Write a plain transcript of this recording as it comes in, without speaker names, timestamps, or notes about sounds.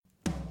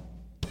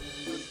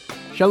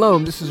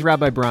Shalom, this is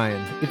Rabbi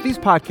Brian. If these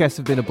podcasts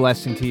have been a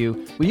blessing to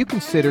you, will you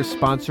consider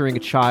sponsoring a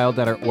child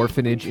at our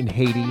orphanage in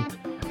Haiti?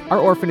 Our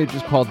orphanage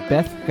is called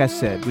Beth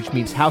Chesed, which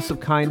means House of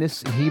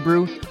Kindness in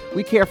Hebrew.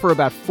 We care for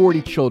about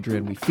 40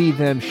 children. We feed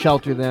them,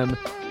 shelter them,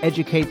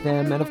 educate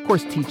them, and of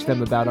course teach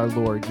them about our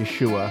Lord,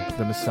 Yeshua,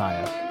 the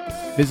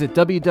Messiah. Visit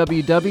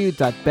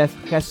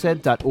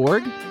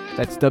www.bethchesed.org.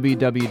 That's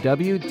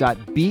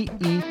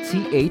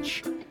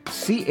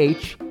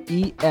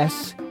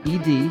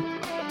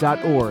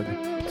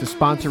www.bethchesed.org to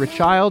sponsor a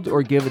child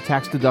or give a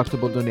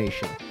tax-deductible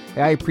donation.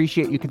 I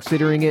appreciate you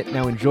considering it.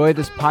 Now enjoy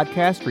this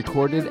podcast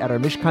recorded at our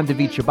Mishkan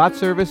David Shabbat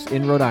service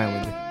in Rhode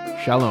Island.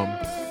 Shalom.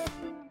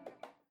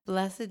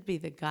 Blessed be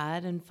the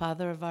God and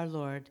Father of our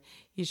Lord,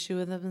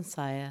 Yeshua the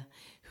Messiah,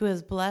 who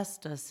has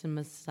blessed us in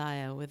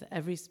Messiah with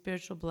every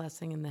spiritual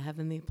blessing in the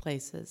heavenly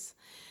places,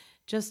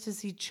 just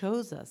as he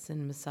chose us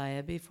in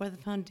Messiah before the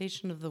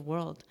foundation of the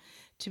world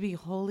to be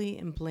holy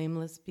and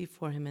blameless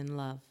before him in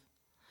love.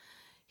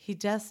 He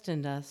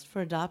destined us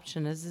for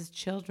adoption as his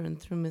children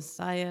through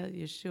Messiah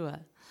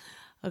Yeshua,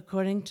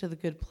 according to the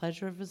good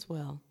pleasure of his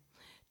will,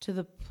 to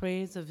the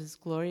praise of his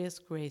glorious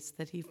grace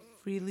that he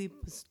freely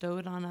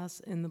bestowed on us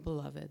in the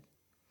Beloved.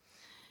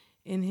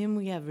 In him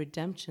we have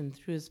redemption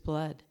through his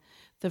blood,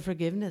 the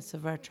forgiveness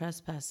of our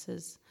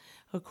trespasses,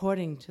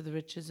 according to the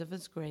riches of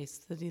his grace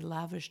that he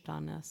lavished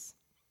on us.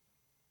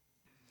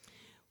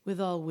 With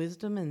all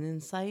wisdom and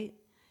insight,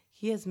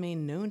 he has made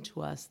known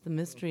to us the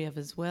mystery of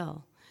his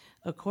will,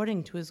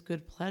 according to his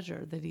good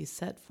pleasure that he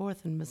set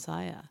forth in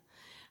Messiah,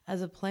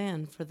 as a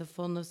plan for the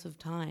fullness of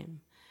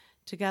time,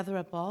 to gather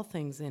up all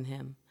things in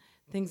him,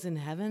 things in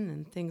heaven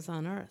and things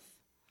on earth.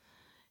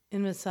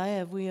 In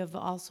Messiah we have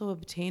also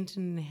obtained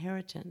an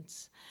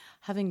inheritance,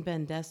 having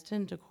been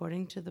destined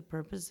according to the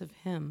purpose of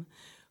him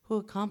who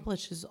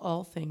accomplishes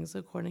all things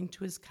according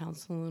to his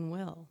counsel and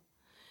will,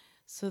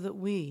 so that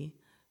we,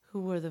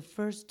 who were the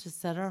first to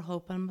set our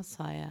hope on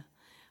Messiah,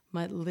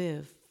 might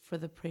live for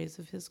the praise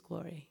of his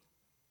glory.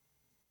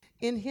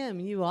 In him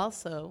you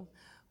also,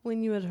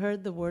 when you had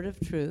heard the word of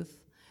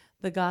truth,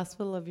 the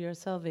gospel of your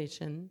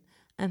salvation,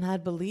 and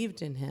had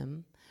believed in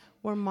him,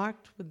 were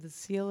marked with the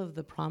seal of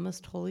the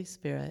promised Holy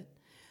Spirit.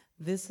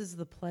 This is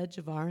the pledge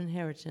of our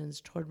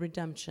inheritance toward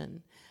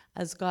redemption,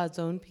 as God's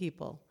own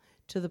people,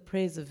 to the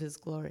praise of his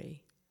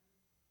glory.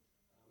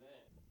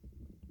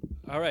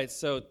 All right,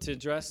 so to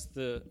address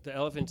the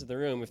elephant in the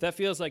room, if that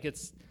feels like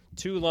it's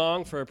too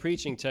long for a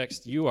preaching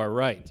text, you are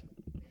right.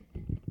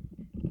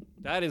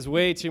 That is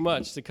way too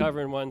much to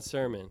cover in one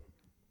sermon.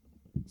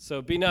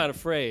 So be not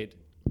afraid.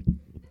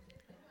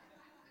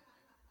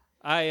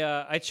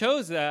 I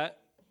chose that,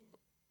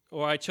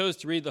 or I chose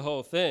to read the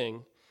whole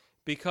thing,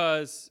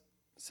 because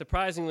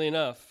surprisingly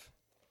enough,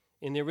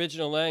 in the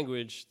original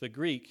language, the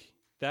Greek,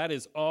 that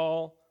is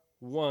all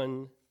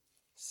one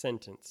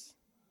sentence.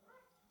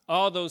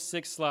 All those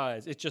 6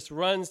 slides, it just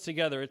runs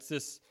together. It's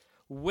this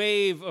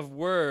wave of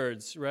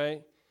words,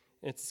 right?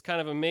 It's kind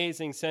of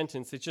amazing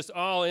sentence. It's just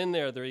all in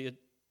there.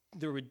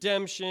 The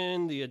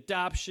redemption, the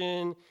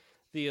adoption,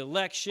 the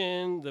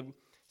election, the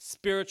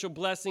spiritual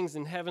blessings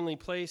in heavenly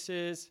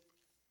places.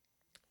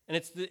 And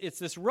it's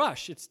this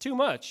rush. It's too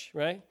much,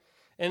 right?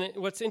 And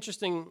what's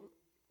interesting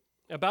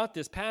about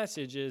this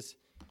passage is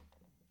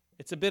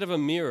it's a bit of a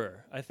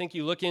mirror. I think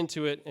you look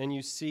into it and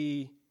you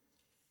see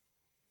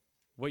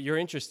what you're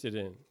interested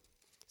in.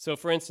 So,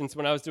 for instance,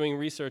 when I was doing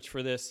research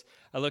for this,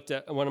 I looked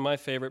at one of my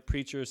favorite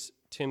preachers,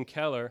 Tim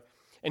Keller,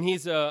 and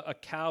he's a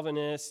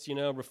Calvinist,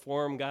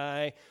 Reform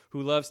guy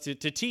who loves to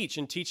teach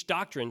and teach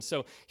doctrine.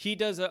 So he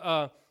does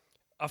a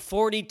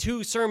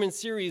 42 sermon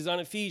series on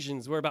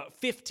Ephesians where about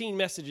 15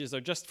 messages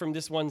are just from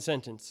this one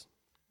sentence.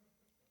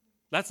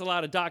 That's a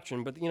lot of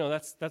doctrine, but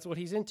that's what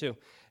he's into.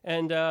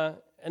 And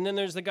then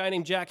there's a guy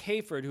named Jack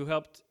Hayford who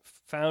helped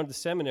found the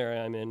seminary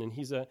I'm in, and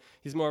he's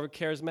more of a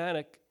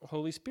charismatic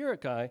Holy Spirit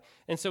guy.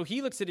 And so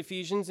he looks at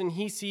Ephesians and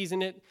he sees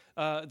in it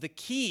the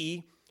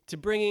key to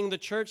bringing the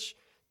church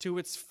to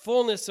its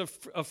fullness of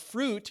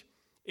fruit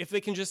if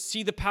they can just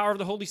see the power of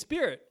the Holy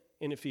Spirit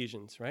in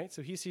Ephesians, right?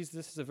 So he sees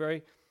this as a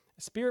very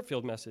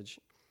Spirit-filled message.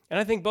 And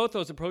I think both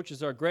those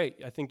approaches are great.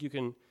 I think you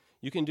can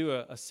do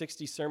a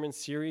 60-sermon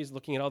series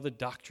looking at all the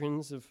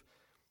doctrines of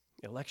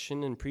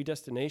election and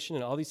predestination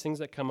and all these things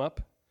that come up.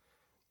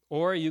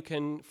 Or you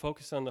can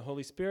focus on the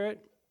Holy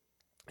Spirit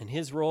and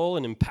his role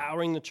in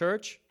empowering the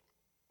church.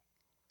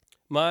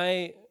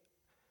 My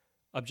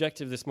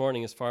objective this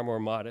morning is far more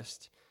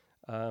modest.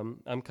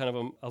 I'm kind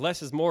of a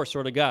less is more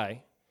sort of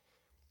guy.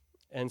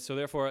 And so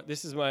therefore,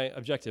 this is my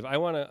objective. I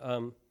want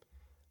to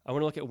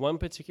look at one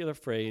particular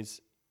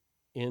phrase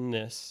in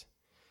this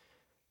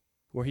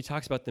where he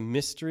talks about the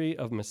mystery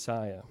of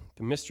Messiah,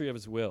 the mystery of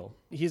his will.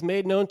 He's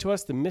made known to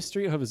us the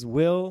mystery of his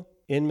will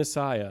in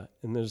Messiah.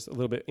 And there's a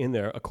little bit in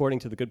there, according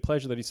to the good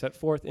pleasure that he set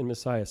forth in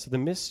Messiah. So the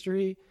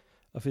mystery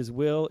of his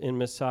will in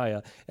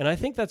Messiah. And I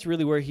think that's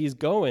really where he's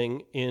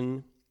going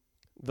in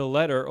the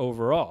letter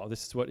overall.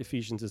 This is what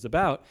Ephesians is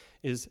about,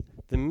 is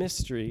the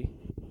mystery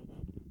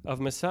of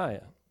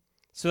Messiah.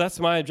 So that's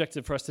my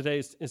objective for us today,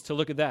 is to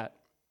look at that.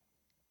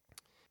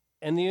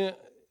 And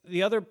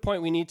the other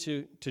point we need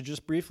to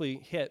just briefly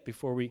hit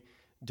before we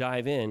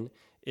dive in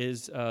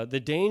is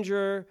the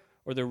danger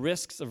or the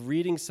risks of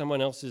reading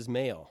someone else's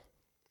mail.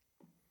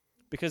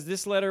 Because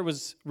this letter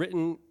was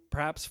written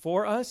perhaps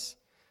for us,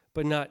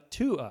 but not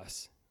to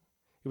us.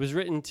 It was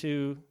written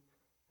to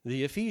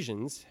the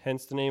Ephesians,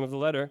 hence the name of the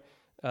letter,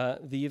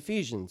 the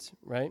Ephesians,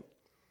 right?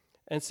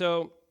 And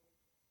so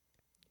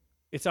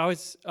it's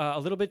always a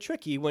little bit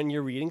tricky when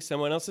you're reading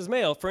someone else's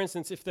mail. For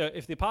instance, if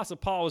the Apostle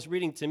Paul was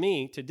reading to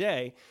me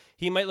today,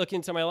 he might look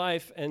into my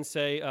life and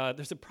say,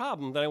 there's a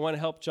problem that I want to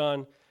help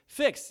John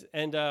fix.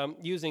 And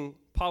using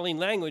Pauline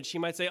language, he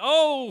might say,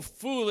 "Oh,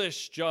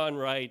 foolish John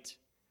Wright,"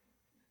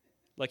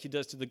 like he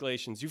does to the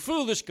Galatians. "You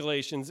foolish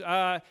Galatians,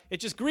 it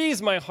just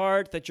grieves my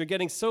heart that you're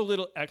getting so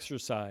little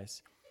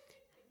exercise.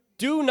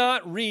 Do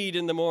not read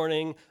in the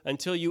morning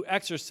until you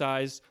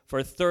exercise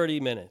for 30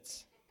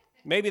 minutes.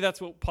 Maybe that's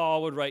what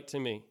Paul would write to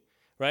me,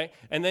 right?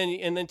 And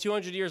then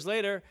 200 years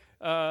later,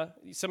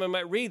 someone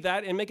might read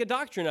that and make a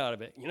doctrine out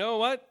of it. You know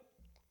what?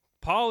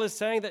 Paul is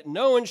saying that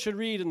no one should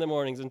read in the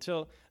mornings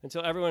until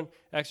everyone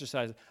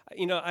exercises.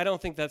 I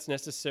don't think that's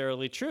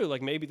necessarily true.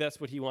 Like maybe that's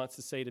what he wants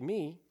to say to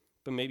me,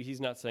 but maybe he's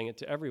not saying it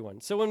to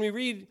everyone. So when we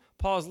read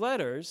Paul's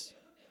letters,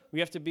 we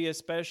have to be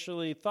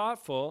especially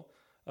thoughtful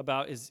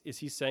about is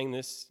he saying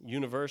this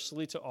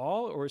universally to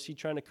all, or is he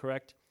trying to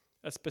correct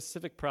a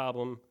specific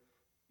problem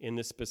in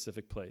this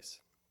specific place?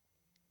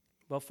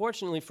 Well,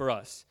 fortunately for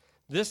us,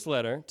 this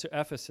letter to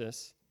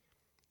Ephesus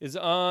is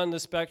on the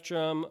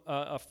spectrum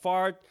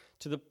far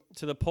to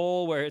the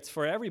pole where it's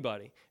for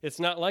everybody. It's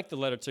not like the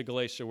letter to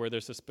Galatia where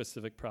there's a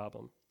specific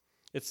problem.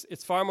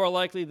 It's far more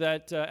likely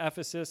that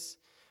Ephesus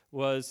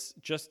was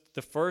just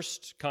the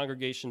first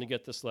congregation to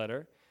get this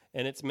letter,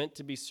 and it's meant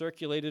to be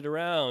circulated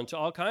around to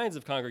all kinds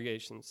of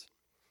congregations.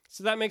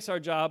 So that makes our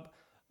job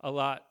a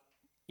lot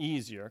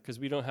easier because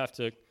we don't have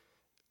to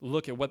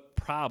look at what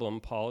problem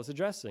Paul is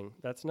addressing.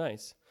 That's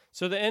nice.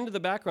 So the end of the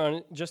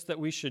background, just that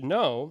we should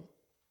know,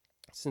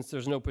 since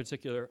there's no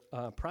particular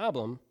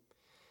problem,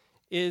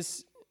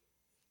 is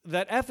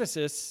that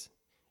Ephesus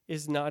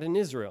is not in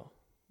Israel.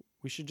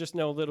 We should just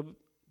know a little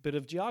bit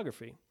of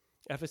geography.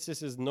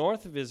 Ephesus is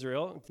north of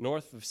Israel,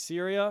 north of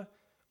Syria,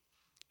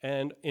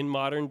 and in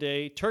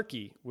modern-day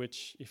Turkey,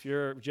 which, if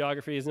your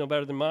geography is no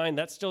better than mine,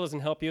 that still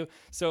doesn't help you.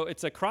 So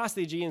it's across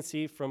the Aegean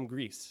Sea from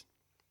Greece.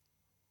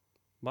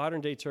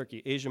 Modern-day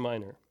Turkey, Asia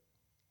Minor.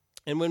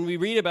 And when we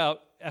read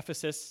about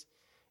Ephesus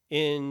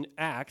in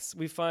Acts,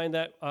 we find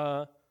that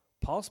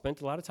Paul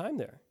spent a lot of time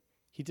there.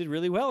 He did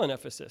really well in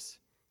Ephesus.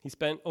 He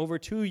spent over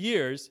 2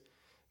 years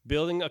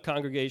building a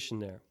congregation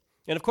there.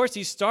 And of course,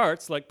 he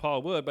starts, like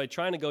Paul would, by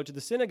trying to go to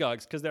the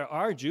synagogues, because there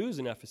are Jews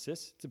in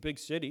Ephesus. It's a big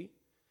city.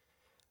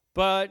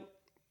 But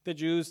the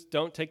Jews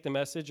don't take the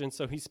message, and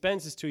so he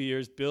spends his 2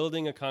 years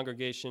building a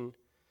congregation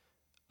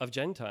of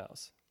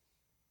Gentiles.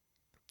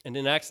 And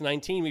in Acts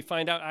 19, we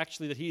find out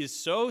actually that he is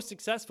so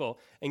successful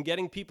in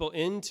getting people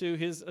into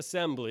his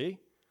assembly,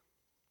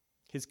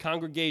 his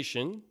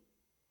congregation.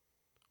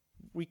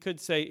 We could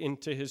say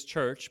into his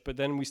church, but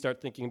then we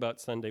start thinking about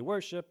Sunday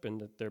worship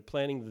and that they're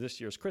planning this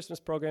year's Christmas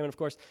program. And of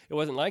course, it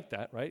wasn't like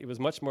that, right? It was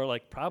much more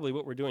like probably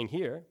what we're doing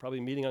here,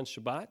 probably meeting on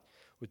Shabbat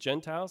with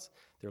Gentiles.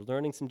 They're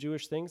learning some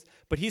Jewish things.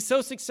 But he's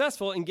so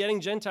successful in getting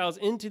Gentiles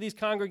into these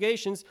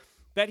congregations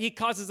that he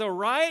causes a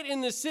riot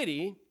in the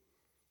city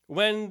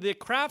when the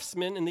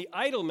craftsmen and the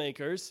idol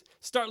makers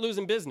start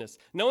losing business.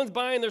 No one's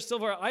buying their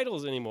silver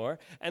idols anymore,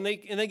 and they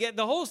get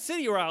the whole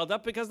city riled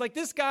up because, like,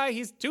 this guy,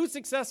 he's too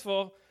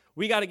successful.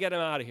 We got to get him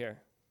out of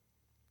here.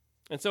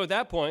 And so at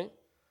that point,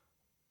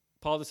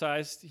 Paul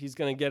decides he's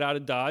going to get out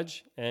of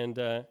Dodge and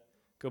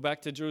go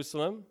back to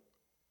Jerusalem,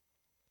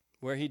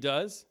 where he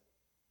does.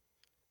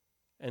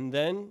 And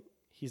then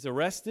he's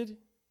arrested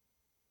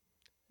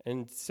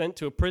and sent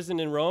to a prison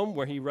in Rome,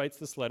 where he writes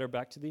this letter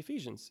back to the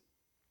Ephesians.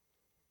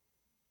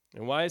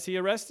 And why is he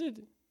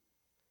arrested?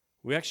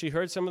 We actually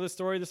heard some of the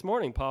story this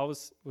morning. Paul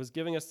was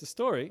giving us the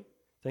story.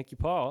 Thank you,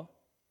 Paul.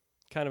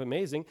 Kind of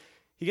amazing.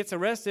 He gets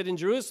arrested in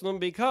Jerusalem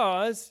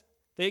because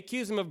they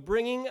accuse him of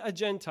bringing a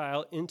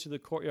Gentile into the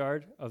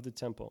courtyard of the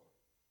temple.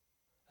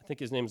 I think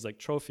his name is like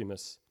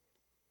Trophimus.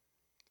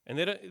 And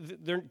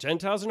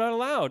Gentiles are not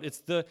allowed. It's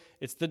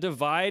the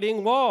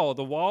dividing wall,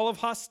 the wall of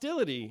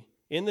hostility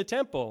in the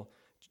temple.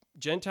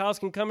 Gentiles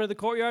can come into the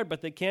courtyard,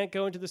 but they can't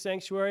go into the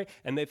sanctuary.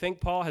 And they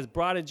think Paul has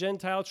brought a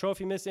Gentile,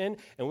 Trophimus, in.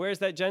 And where's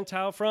that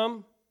Gentile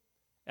from?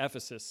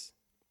 Ephesus.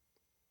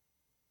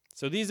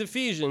 So these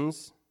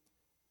Ephesians,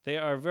 they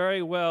are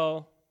very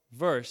well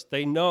versed.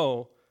 They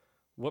know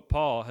what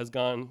Paul has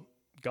gone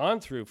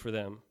through for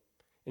them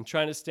in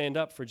trying to stand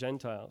up for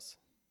Gentiles.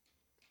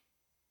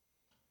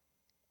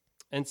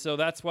 And so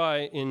that's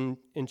why in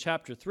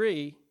chapter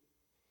 3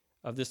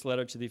 of this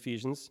letter to the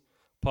Ephesians,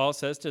 Paul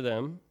says to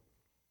them,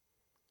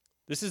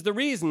 "This is the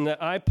reason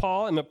that I,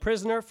 Paul, am a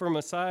prisoner for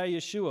Messiah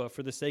Yeshua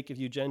for the sake of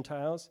you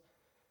Gentiles.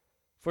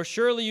 For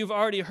surely you've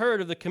already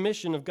heard of the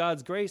commission of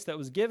God's grace that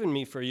was given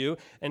me for you,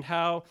 and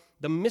how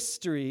the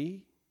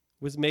mystery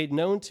was made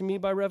known to me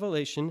by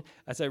revelation,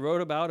 as I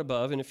wrote about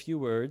above in a few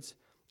words.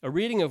 a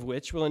reading of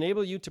which will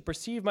enable you to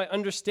perceive my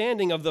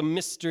understanding of the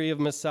mystery of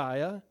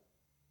Messiah.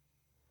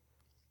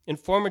 In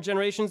former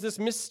generations, this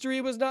mystery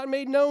was not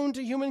made known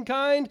to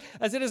humankind,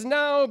 as it has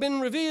now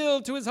been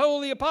revealed to his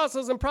holy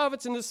apostles and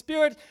prophets in the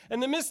Spirit.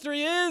 And the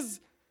mystery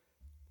is,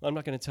 I'm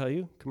not going to tell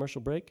you,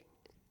 commercial break,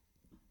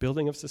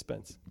 building of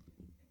suspense.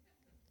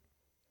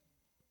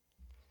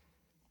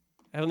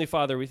 Heavenly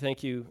Father, we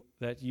thank you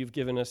that you've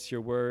given us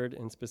your word,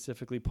 and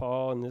specifically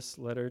Paul in this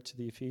letter to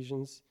the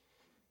Ephesians.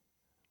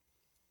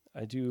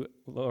 I do,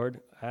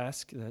 Lord,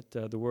 ask that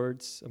the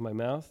words of my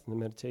mouth and the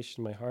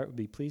meditation of my heart would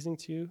be pleasing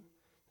to you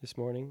this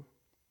morning,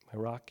 my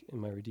rock and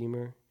my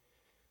redeemer.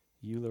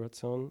 You,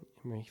 L'Ratzon,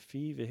 Imrei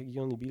Fi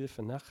Vehigion Libile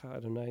Fanacha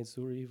Adonai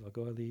Zuri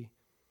Vagoali.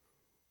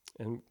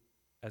 And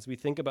as we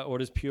think about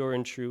what is pure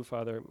and true,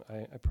 Father,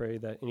 I pray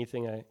that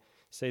anything I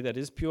say that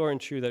is pure and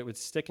true, that it would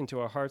stick into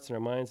our hearts and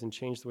our minds and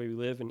change the way we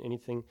live, and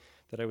anything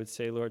that I would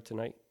say, Lord,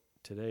 tonight,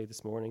 today,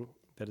 this morning,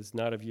 that is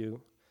not of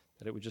you,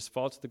 that it would just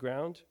fall to the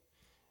ground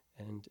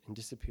and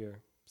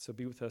disappear. So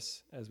be with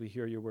us as we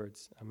hear your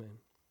words. Amen.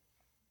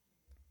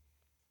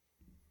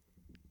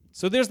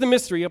 So there's the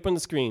mystery up on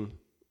the screen.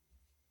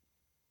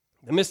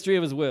 The mystery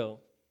of his will.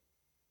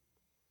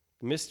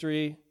 The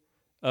mystery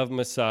of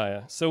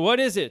Messiah. So what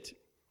is it?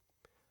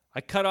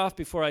 I cut off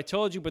before I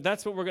told you, but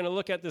that's what we're going to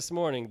look at this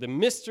morning. The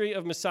mystery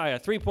of Messiah.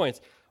 3 points.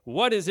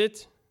 What is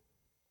it?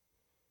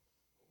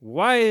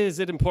 Why is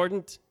it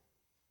important?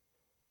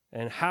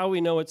 And how we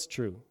know it's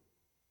true.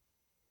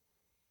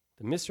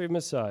 The mystery of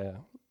Messiah.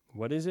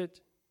 What is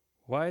it?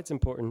 Why it's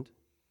important?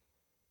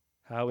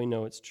 How we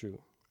know it's true.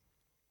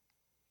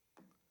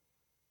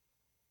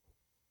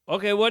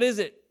 Okay, what is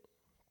it?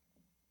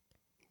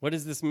 What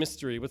is this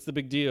mystery? What's the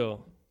big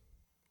deal?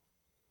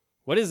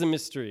 What is a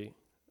mystery?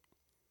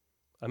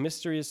 A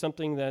mystery is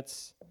something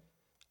that's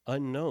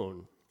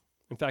unknown.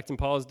 In fact, in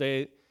Paul's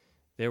day,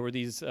 there were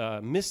these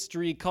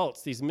mystery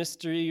cults, these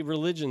mystery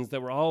religions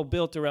that were all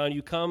built around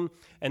you come,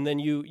 and then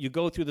you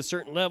go through the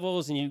certain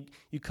levels, and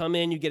you come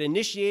in, you get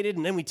initiated,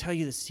 and then we tell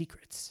you the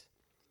secrets.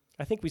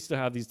 I think we still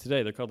have these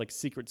today. They're called like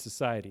secret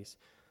societies.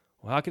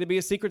 Well, how could it be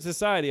a secret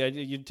society?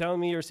 You're telling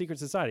me you're a secret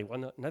society.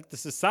 Well, not the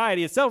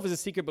society itself is a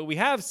secret, but we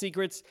have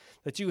secrets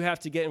that you have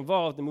to get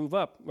involved and move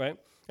up, right?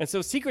 And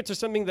so secrets are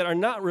something that are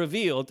not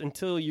revealed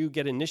until you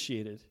get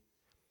initiated.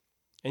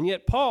 And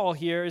yet Paul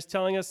here is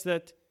telling us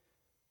that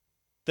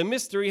the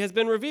mystery has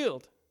been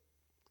revealed.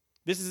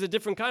 This is a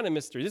different kind of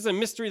mystery. This is a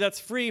mystery that's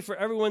free for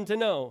everyone to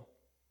know.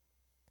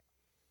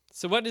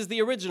 So what is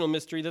the original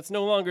mystery that's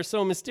no longer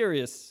so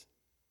mysterious?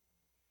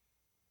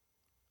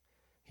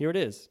 Here it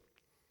is.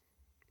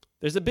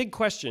 There's a big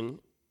question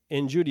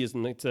in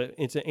Judaism. It's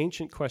an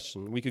ancient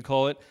question. We could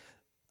call it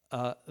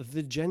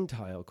the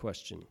Gentile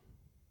question.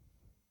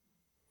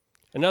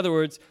 In other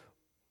words,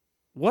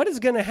 what is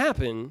going to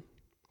happen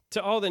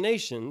to all the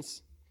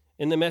nations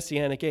in the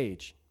Messianic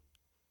age?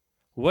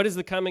 What does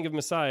the coming of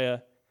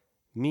Messiah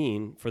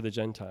mean for the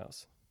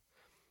Gentiles?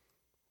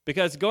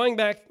 Because going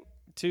back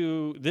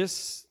to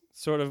this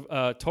sort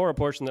of Torah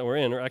portion that we're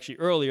in, or actually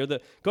earlier,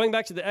 going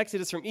back to the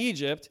Exodus from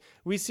Egypt,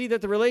 we see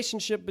that the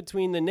relationship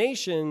between the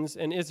nations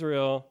and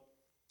Israel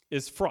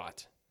is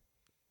fraught.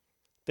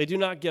 They do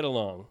not get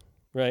along,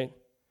 right?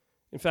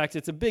 In fact,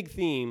 it's a big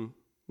theme,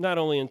 not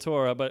only in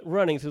Torah, but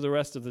running through the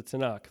rest of the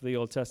Tanakh, the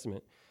Old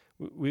Testament.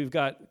 We've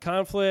got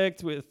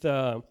conflict with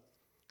the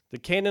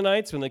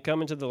Canaanites when they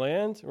come into the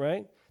land,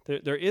 right?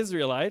 They're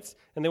Israelites,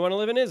 and they want to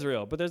live in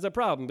Israel. But there's a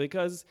problem,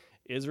 because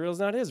Israel's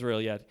not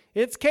Israel yet.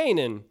 It's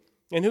Canaan.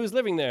 And who's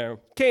living there?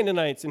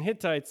 Canaanites and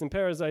Hittites and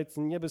Perizzites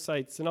and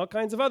Jebusites and all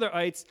kinds of other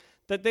ites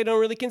that they don't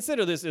really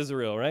consider this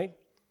Israel, right?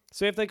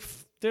 So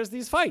if there's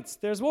these fights,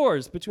 there's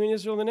wars between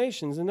Israel and the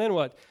nations. And then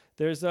what?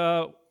 There's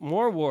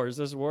more wars.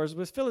 There's wars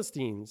with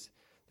Philistines.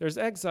 There's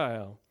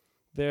exile.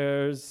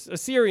 There's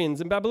Assyrians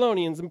and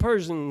Babylonians and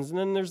Persians. And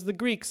then there's the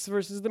Greeks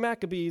versus the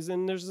Maccabees.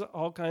 And there's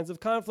all kinds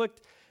of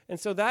conflict. And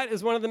so that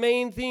is one of the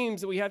main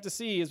themes that we have to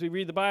see as we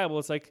read the Bible.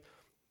 It's like,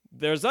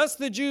 there's us,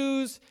 the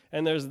Jews,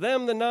 and there's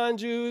them, the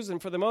non-Jews,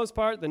 and for the most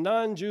part, the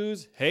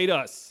non-Jews hate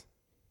us.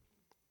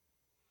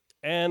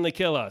 And they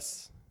kill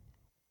us.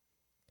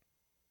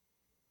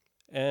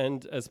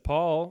 And as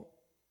Paul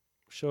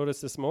showed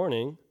us this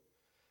morning,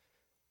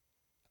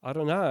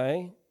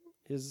 Adonai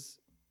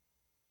is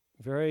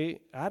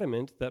very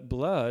adamant that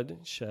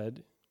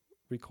bloodshed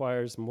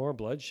requires more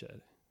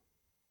bloodshed.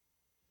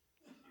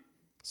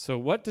 So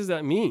what does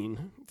that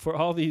mean for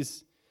all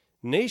these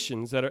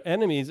nations that are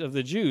enemies of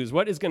the Jews?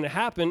 What is going to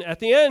happen at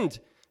the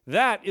end?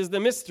 That is the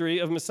mystery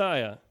of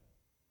Messiah.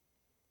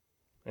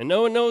 And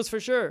no one knows for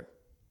sure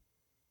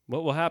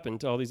what will happen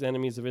to all these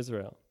enemies of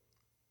Israel.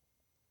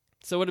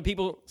 So what do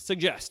people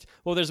suggest?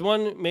 Well, there's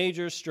one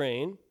major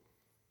strain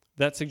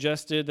that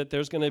suggested that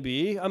there's going to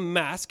be a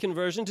mass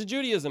conversion to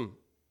Judaism.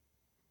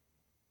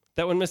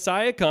 That when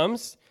Messiah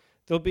comes,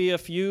 there'll be a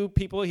few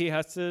people he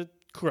has to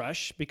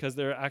crush because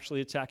they're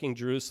actually attacking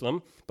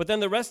Jerusalem. But then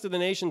the rest of the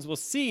nations will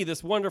see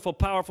this wonderful,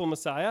 powerful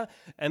Messiah,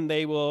 and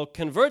they will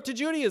convert to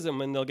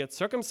Judaism, and they'll get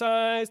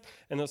circumcised,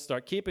 and they'll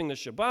start keeping the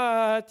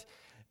Shabbat,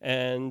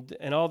 and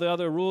all the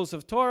other rules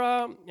of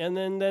Torah, and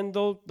then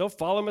they'll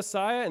follow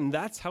Messiah, and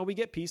that's how we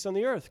get peace on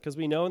the earth, because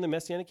we know in the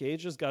Messianic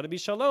age there's got to be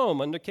shalom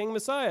under King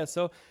Messiah,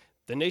 so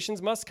the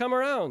nations must come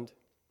around.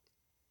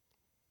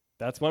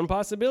 That's one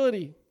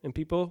possibility, and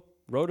people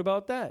wrote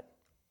about that.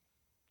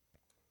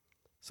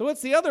 So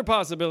what's the other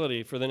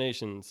possibility for the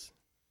nations?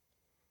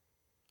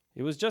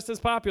 It was just as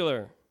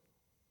popular.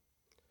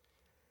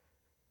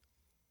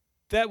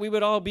 That we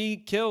would all be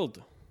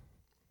killed.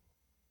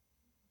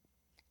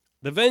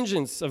 The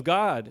vengeance of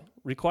God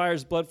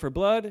requires blood for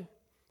blood,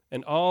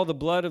 and all the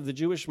blood of the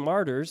Jewish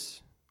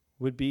martyrs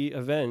would be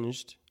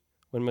avenged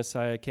when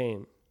Messiah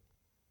came.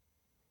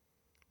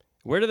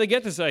 Where do they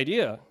get this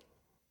idea?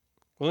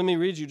 Well, let me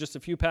read you just a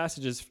few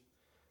passages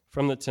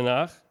from the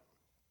Tanakh.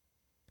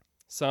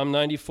 Psalm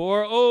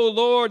 94, O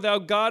Lord, thou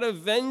God of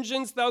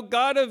vengeance,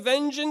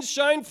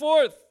 shine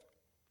forth.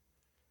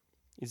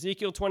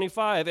 Ezekiel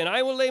 25, and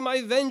I will lay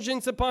my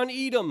vengeance upon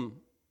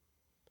Edom.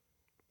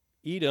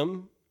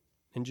 Edom,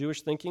 in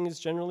Jewish thinking, is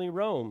generally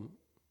Rome,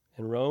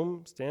 and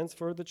Rome stands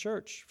for the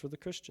church, for the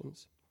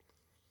Christians.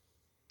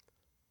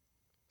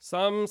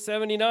 Psalm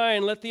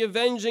 79, let the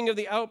avenging of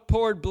the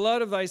outpoured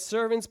blood of thy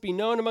servants be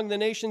known among the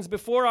nations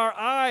before our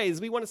eyes.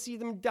 We want to see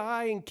them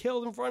die and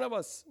killed in front of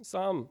us.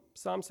 Psalm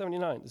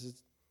 79, this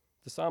is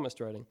the psalmist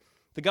writing.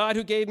 The God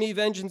who gave me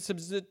vengeance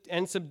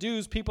and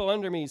subdues people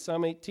under me.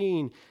 Psalm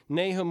 18,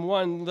 Nahum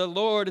 1, the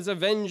Lord is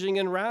avenging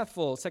and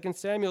wrathful. 2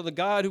 Samuel, the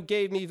God who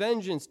gave me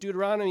vengeance.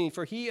 Deuteronomy,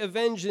 for he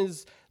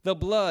avenges the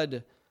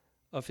blood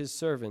of his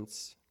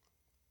servants.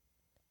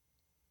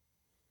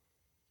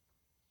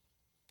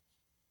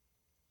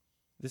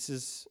 This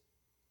is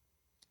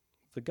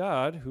the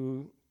God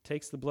who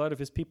takes the blood of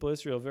his people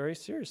Israel very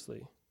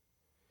seriously.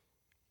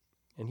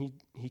 And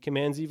he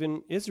commands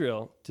even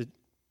Israel to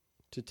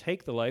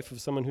take the life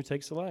of someone who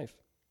takes a life.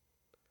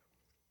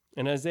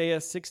 In Isaiah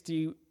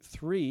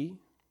 63,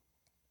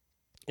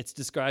 it's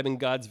describing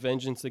God's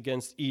vengeance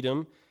against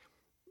Edom.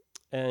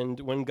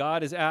 And when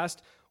God is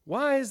asked,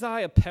 why is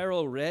thy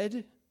apparel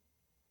red,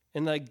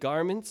 and thy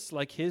garments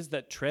like his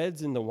that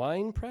treads in the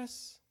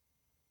winepress?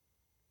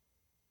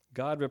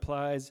 God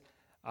replies,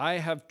 I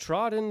have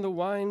trodden the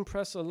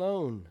winepress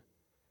alone.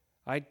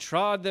 I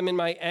trod them in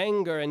my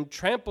anger and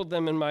trampled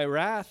them in my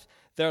wrath.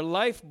 Their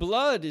life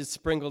blood is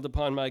sprinkled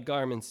upon my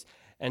garments,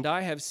 and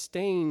I have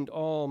stained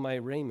all my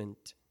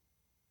raiment.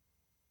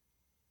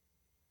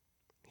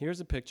 Here's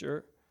a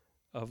picture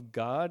of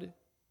God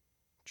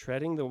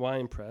treading the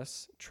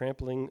winepress,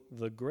 trampling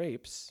the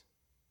grapes,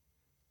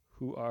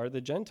 who are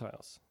the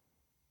Gentiles.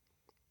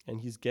 And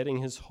he's getting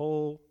his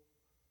whole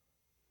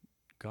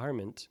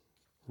garment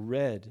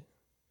red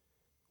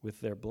with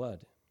their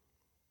blood.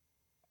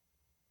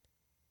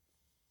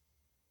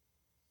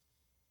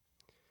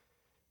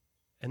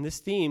 And this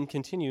theme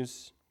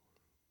continues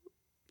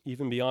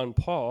even beyond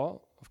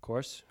Paul, of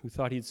course, who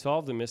thought he'd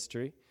solved the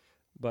mystery.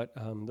 But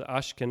the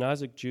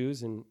Ashkenazic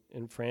Jews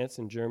in France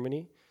and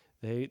Germany,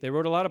 they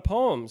wrote a lot of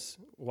poems.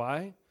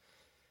 Why?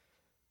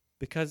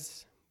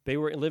 Because they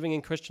were living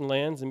in Christian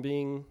lands and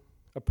being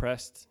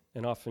oppressed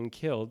and often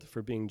killed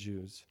for being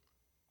Jews.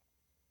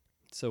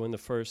 So in the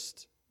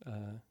first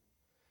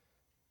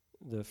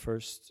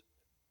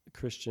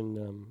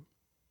Christian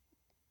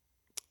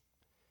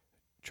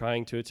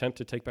trying to attempt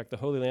to take back the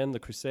Holy Land, the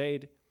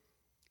Crusade,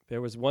 there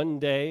was one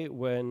day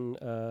when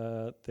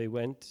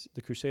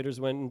the Crusaders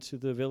went into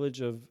the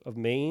village of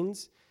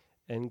Mainz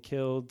and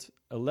killed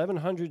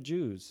 1,100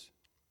 Jews.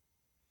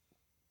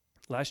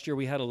 Last year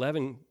we had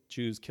 11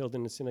 Jews killed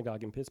in a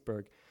synagogue in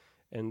Pittsburgh,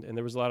 and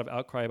there was a lot of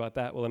outcry about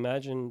that. Well,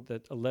 imagine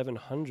that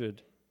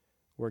 1,100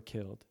 were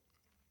killed.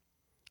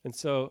 And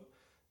so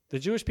the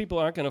Jewish people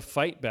aren't going to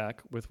fight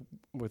back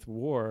with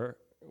war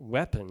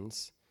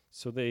weapons.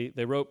 So they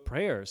wrote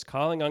prayers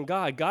calling on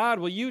God. God,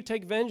 will you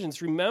take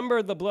vengeance?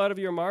 Remember the blood of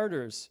your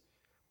martyrs.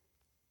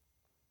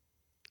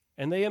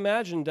 And they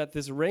imagined that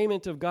this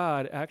raiment of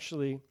God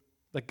actually,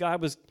 that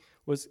God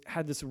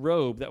had this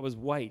robe that was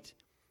white.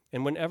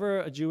 And whenever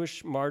a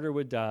Jewish martyr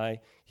would die,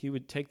 he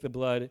would take the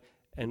blood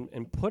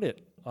and put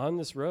it on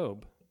this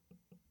robe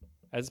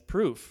as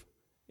proof.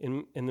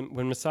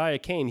 When Messiah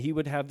came, he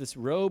would have this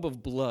robe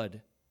of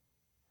blood,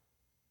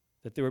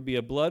 that there would be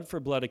a blood for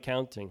blood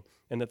accounting,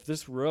 and that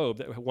this robe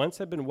that once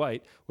had been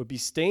white would be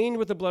stained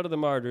with the blood of the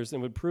martyrs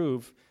and would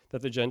prove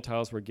that the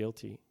Gentiles were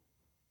guilty.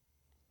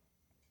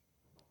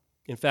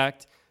 In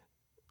fact,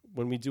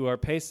 when we do our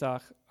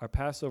Pesach, our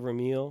Passover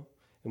meal,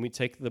 and we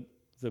take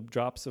the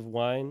drops of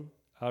wine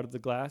out of the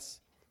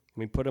glass,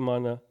 and we put them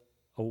on a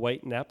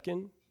white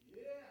napkin.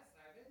 Yes,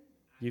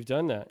 you've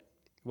done that.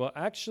 Well,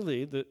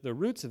 actually, the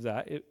roots of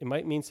that, it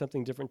might mean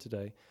something different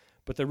today,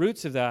 but the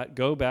roots of that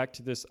go back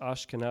to this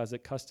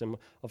Ashkenazic custom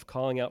of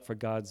calling out for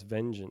God's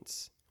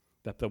vengeance,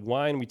 that the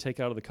wine we take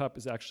out of the cup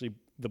is actually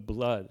the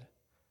blood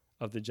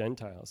of the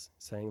Gentiles,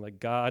 saying, like,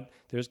 God,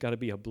 there's got to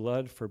be a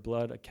blood for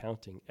blood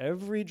accounting.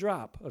 Every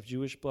drop of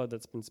Jewish blood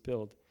that's been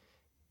spilled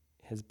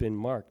has been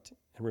marked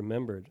and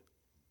remembered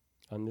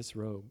on this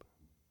robe.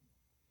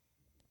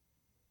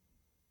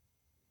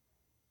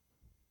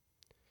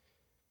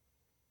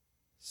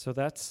 So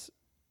that's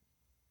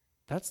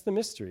the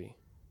mystery.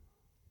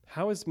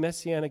 How is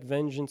messianic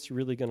vengeance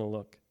really going to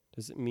look?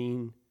 Does it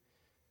mean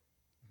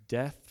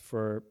death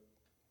for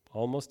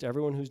almost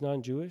everyone who's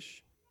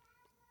non-Jewish?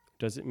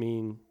 Does it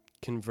mean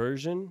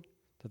conversion,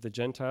 that the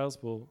Gentiles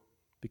will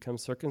become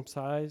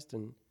circumcised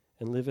and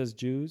live as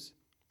Jews?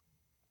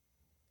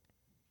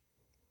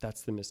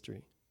 That's the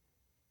mystery.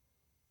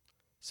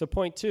 So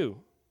point 2,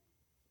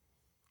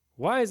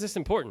 why is this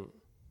important?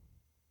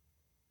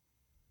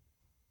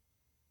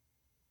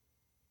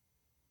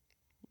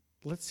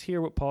 Let's hear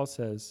what Paul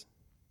says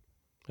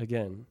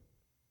again.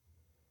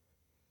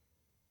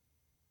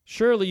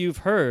 Surely you've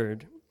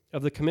heard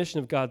of the commission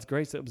of God's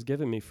grace that was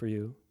given me for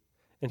you,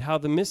 and how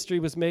the mystery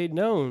was made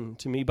known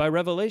to me by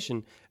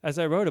revelation, as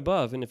I wrote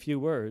above in a few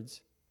words,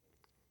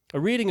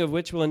 a reading of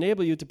which will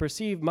enable you to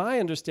perceive my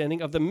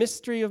understanding of the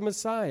mystery of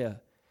Messiah.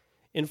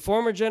 In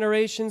former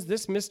generations,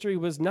 this mystery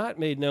was not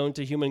made known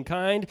to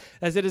humankind,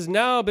 as it has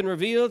now been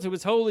revealed to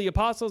his holy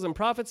apostles and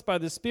prophets by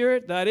the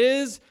Spirit. That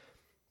is,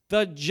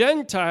 the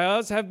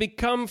Gentiles have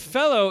become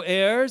fellow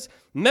heirs,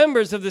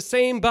 members of the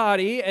same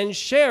body, and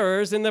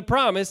sharers in the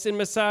promise in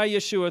Messiah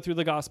Yeshua through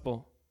the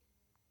gospel.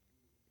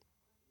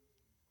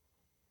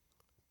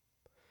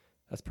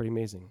 That's pretty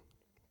amazing.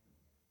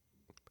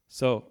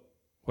 So,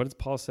 what is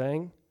Paul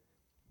saying?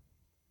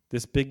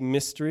 This big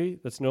mystery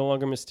that's no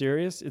longer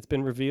mysterious, it's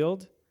been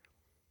revealed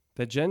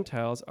that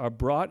Gentiles are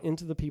brought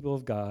into the people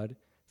of God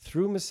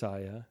through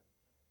Messiah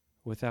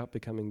without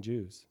becoming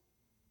Jews.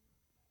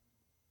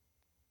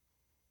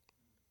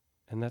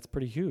 And that's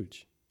pretty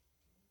huge.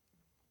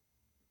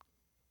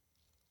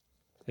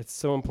 It's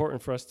so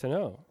important for us to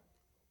know.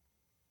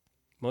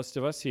 Most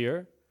of us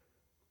here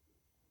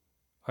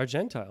are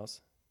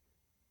Gentiles.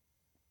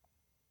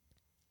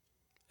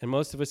 And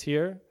most of us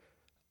here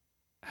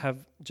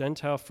have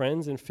Gentile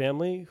friends and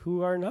family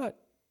who are not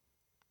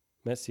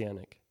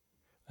Messianic.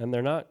 And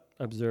they're not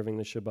observing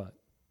the Shabbat.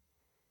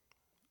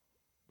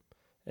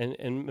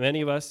 And many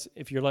of us,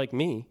 if you're like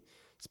me,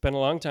 spend a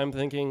long time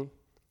thinking,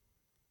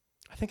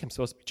 I think I'm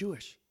supposed to be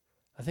Jewish.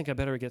 I think I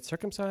better get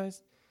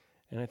circumcised.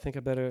 And I think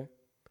I better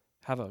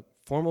have a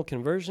formal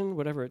conversion,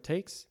 whatever it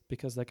takes,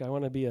 because I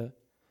want to be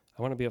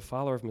a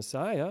follower of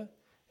Messiah.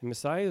 And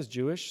Messiah is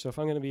Jewish, so if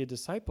I'm going to be a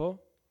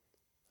disciple,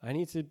 I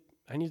need to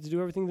do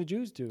everything the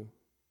Jews do.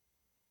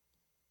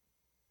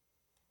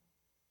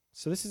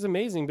 So this is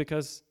amazing,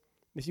 because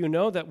if you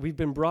know that we've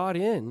been brought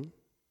in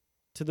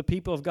to the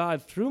people of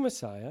God through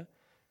Messiah,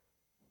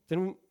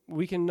 then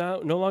we can now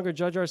no longer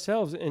judge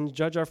ourselves and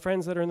judge our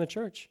friends that are in the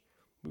church.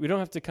 We don't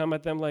have to come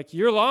at them like,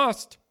 you're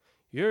lost.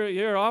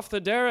 You're off the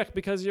derech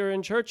because you're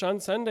in church on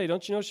Sunday.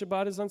 Don't you know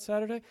Shabbat is on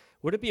Saturday?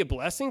 Would it be a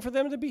blessing for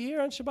them to be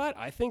here on Shabbat?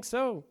 I think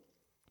so.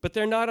 But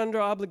they're not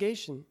under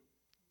obligation.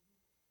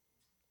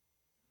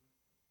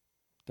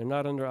 They're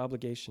not under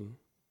obligation.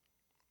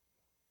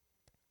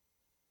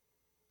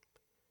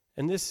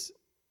 And this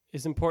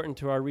is important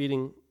to our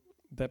reading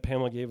that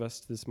Pamela gave us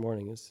this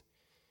morning. Is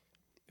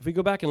if we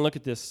go back and look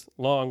at this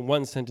long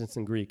one sentence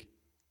in Greek,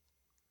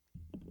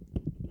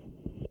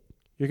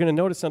 you're going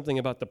to notice something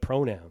about the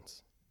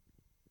pronouns.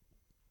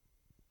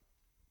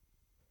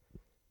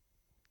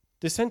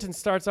 This sentence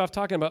starts off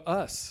talking about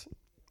us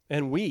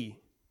and we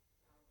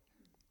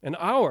and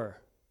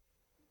our.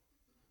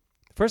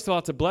 First of all,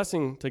 it's a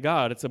blessing to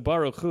God. It's a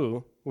Baruch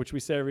Hu, which we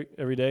say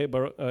every day,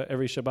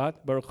 every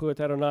Shabbat. Baruch Hu et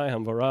Adonai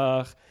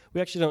Hamvarach. We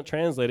actually don't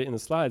translate it in the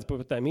slides, but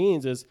what that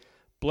means is,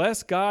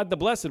 bless God, the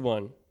Blessed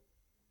One.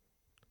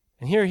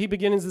 And here he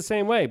begins the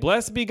same way.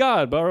 Blessed be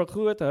God, Baruch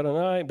Hu et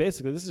Adonai.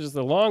 Basically, this is just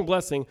a long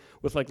blessing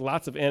with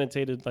lots of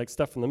annotated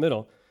stuff in the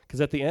middle,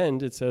 because at the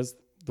end it says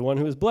the one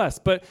who is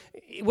blessed. But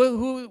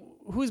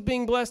who's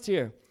being blessed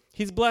here?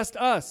 He's blessed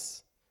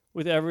us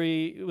with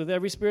every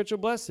spiritual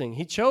blessing.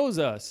 He chose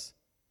us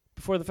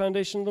before the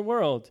foundation of the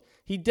world.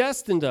 He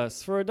destined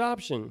us for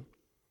adoption.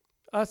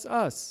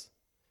 Us.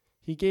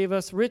 He gave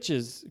us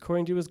riches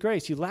according to his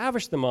grace. He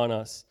lavished them on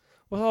us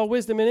with all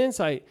wisdom and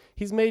insight.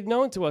 He's made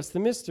known to us the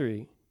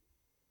mystery.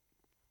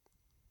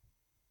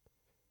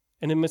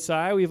 And in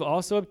Messiah, we've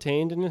also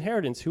obtained an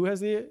inheritance. Who has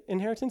the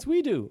inheritance?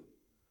 We do.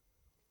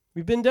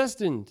 We've been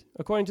destined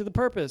according to the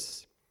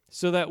purpose,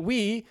 so that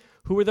we,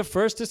 who were the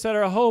first to set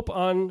our hope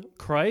on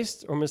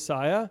Christ or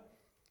Messiah,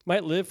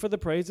 might live for the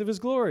praise of his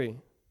glory.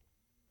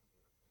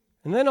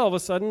 And then all of a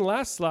sudden,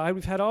 last slide,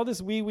 we've had all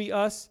this we,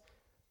 us.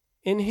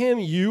 In him,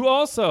 you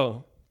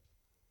also.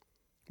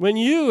 When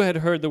you had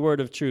heard the word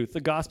of truth, the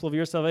gospel of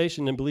your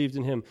salvation, and believed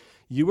in him,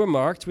 you were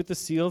marked with the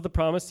seal of the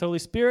promised Holy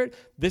Spirit.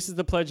 This is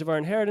the pledge of our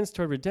inheritance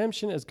toward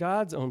redemption as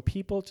God's own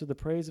people to the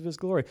praise of his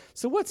glory.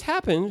 So what's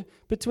happened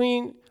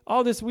between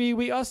all this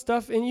we, us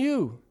stuff and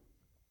you?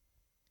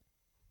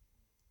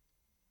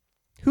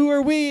 Who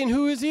are we and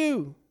who is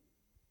you?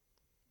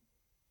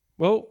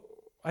 Well,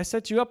 I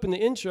set you up in the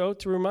intro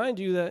to remind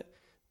you that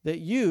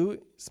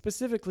you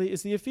specifically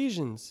is the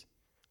Ephesians.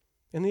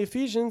 And the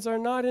Ephesians are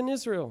not in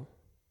Israel.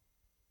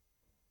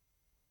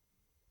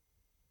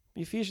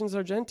 The Ephesians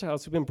are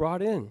Gentiles who've been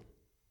brought in.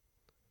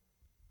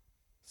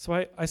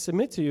 So I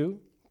submit to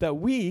you that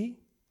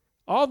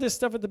all this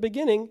stuff at the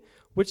beginning,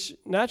 which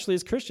naturally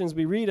as Christians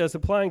we read as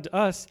applying to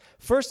us,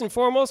 first and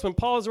foremost when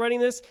Paul is writing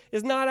this,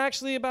 is not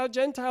actually about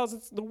Gentiles.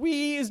 It's the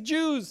we as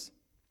Jews.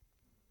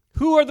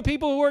 Who are the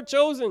people who are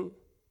chosen?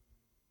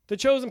 The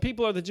chosen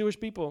people are the Jewish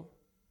people.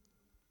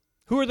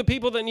 Who are the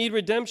people that need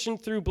redemption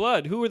through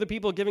blood? Who are the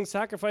people giving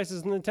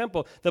sacrifices in the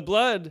temple? The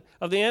blood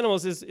of the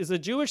animals is a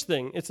Jewish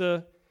thing. It's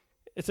a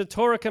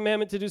Torah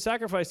commandment to do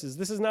sacrifices.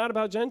 This is not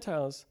about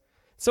Gentiles.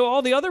 So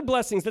all the other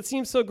blessings that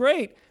seem so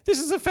great, this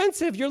is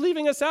offensive. You're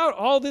leaving us out.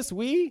 All this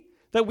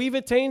that we've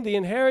attained, the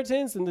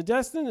inheritance and the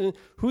destined, and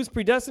who's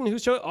predestined,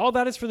 who's chosen, all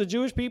that is for the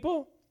Jewish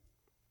people?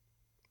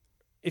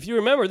 If you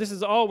remember, this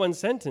is all one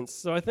sentence.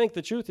 So I think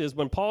the truth is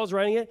when Paul's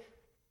writing it,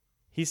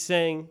 he's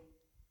saying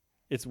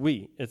it's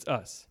we, it's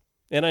us.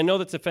 And I know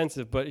that's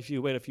offensive, but if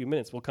you wait a few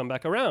minutes, we'll come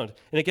back around.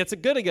 And it gets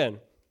it good again.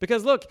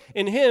 Because look,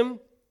 in him,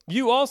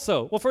 you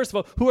also. Well, first of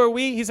all, who are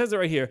we? He says it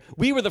right here.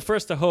 We were the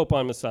first to hope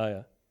on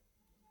Messiah.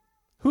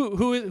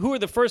 Who are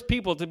the first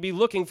people to be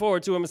looking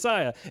forward to a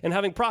Messiah and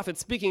having prophets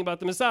speaking about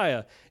the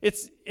Messiah?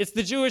 It's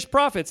the Jewish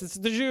prophets. It's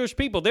the Jewish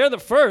people. They're the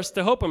first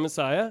to hope on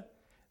Messiah.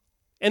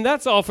 And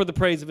that's all for the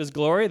praise of his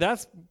glory.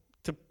 That's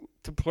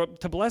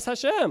to bless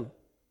Hashem.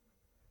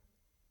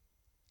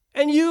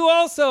 And you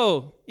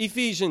also,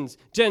 Ephesians,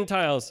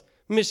 Gentiles,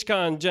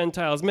 Mishkan,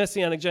 Gentiles,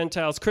 Messianic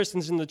Gentiles,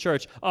 Christians in the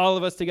church, all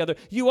of us together.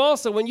 You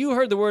also, when you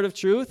heard the word of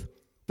truth,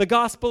 the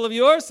gospel of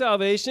your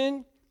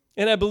salvation,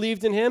 and I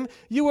believed in him,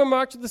 you were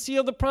marked with the seal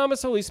of the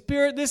promised Holy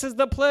Spirit. This is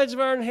the pledge of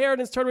our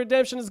inheritance toward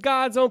redemption as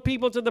God's own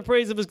people to the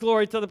praise of his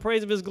glory, to the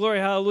praise of his glory.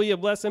 Hallelujah,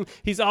 bless him.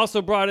 He's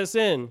also brought us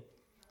in.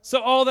 So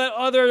all that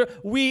other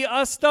we,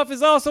 us stuff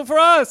is also for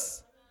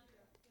us.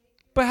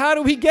 But how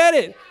do we get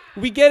it?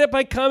 We get it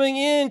by coming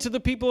into the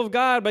people of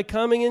God, by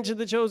coming into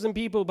the chosen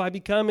people, by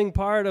becoming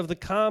part of the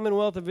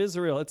commonwealth of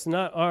Israel. It's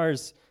not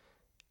ours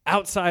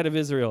outside of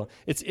Israel.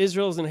 It's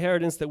Israel's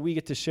inheritance that we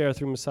get to share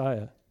through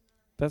Messiah.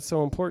 That's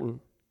so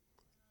important.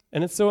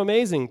 And it's so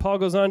amazing. Paul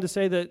goes on to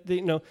say that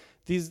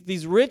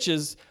these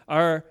riches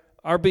are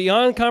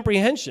beyond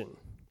comprehension.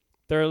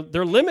 They're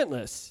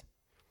limitless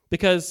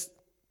because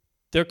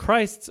they're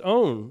Christ's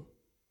own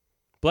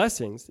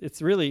blessings. It's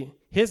really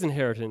his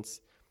inheritance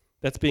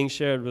that's being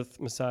shared with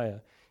Messiah.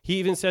 He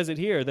even says it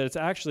here, that it's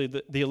actually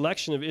the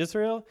election of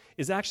Israel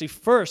is actually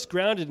first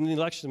grounded in the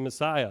election of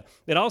Messiah.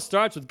 It all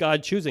starts with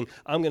God choosing,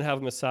 I'm going to have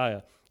a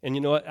Messiah. And you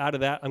know what? Out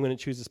of that, I'm going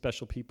to choose a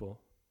special people.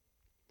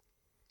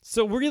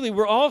 So really,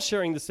 we're all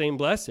sharing the same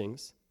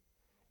blessings.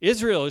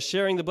 Israel is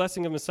sharing the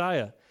blessing of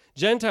Messiah.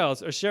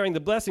 Gentiles are sharing the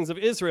blessings of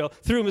Israel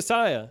through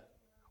Messiah.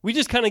 We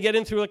just kind of get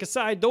in through like a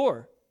side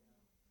door.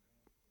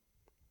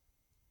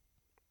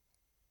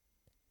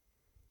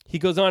 He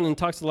goes on and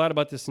talks a lot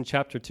about this in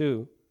chapter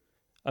 2.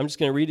 I'm just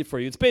going to read it for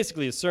you. It's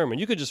basically a sermon.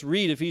 You could just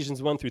read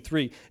Ephesians 1 through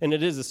 3, and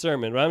it is a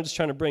sermon. But I'm just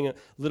trying to bring a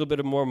little bit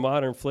of more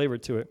modern flavor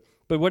to it.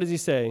 But what does he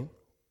say?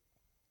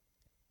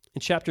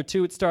 In chapter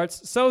 2, it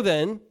starts, so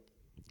then,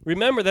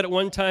 remember that at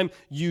one time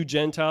you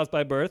Gentiles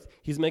by birth,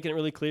 he's making it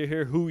really clear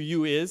here who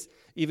you is.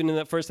 Even in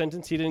that first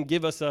sentence, he didn't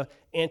give us a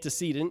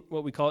antecedent,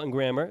 what we call it in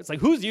grammar. It's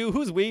like, who's you?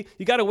 Who's we?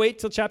 You got to wait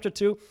till chapter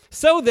 2.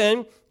 So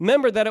then,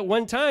 remember that at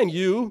one time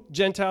you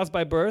Gentiles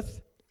by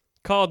birth,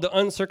 called the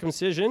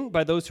uncircumcision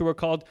by those who are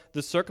called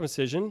the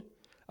circumcision,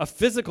 a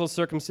physical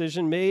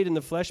circumcision made in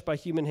the flesh by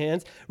human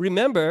hands.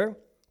 Remember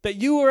that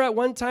you were at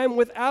one time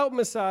without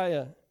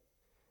Messiah,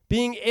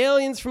 being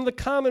aliens from the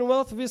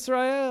commonwealth of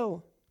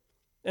Israel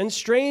and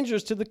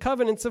strangers to the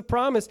covenants of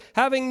promise,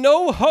 having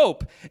no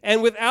hope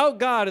and without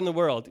God in the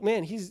world.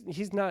 Man,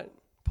 he's not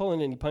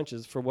pulling any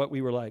punches for what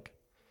we were like,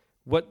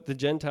 what the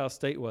Gentile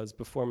state was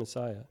before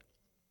Messiah.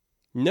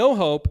 No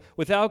hope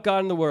without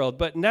God in the world.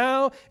 But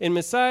now in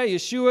Messiah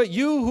Yeshua,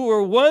 you who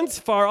were once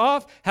far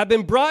off have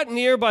been brought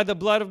near by the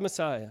blood of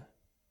Messiah.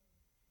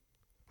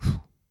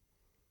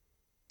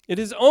 It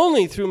is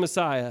only through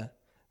Messiah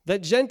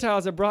that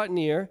Gentiles are brought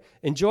near,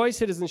 enjoy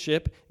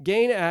citizenship,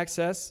 gain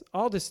access,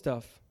 all this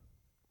stuff.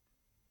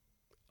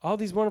 All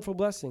these wonderful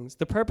blessings.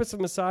 The purpose of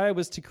Messiah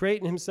was to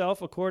create in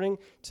himself, according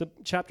to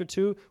chapter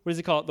 2, what does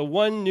he call it? The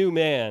one new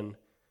man,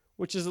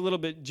 which is a little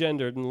bit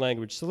gendered in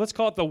language. So let's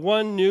call it the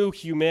one new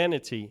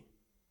humanity.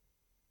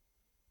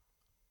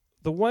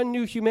 The one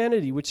new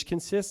humanity, which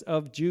consists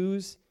of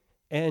Jews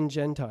and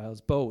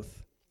Gentiles,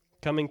 both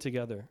coming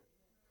together.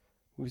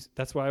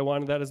 That's why I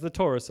wanted that as the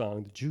Torah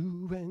song. The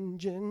Jew and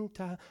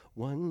Gentile,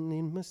 one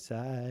in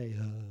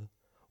Messiah.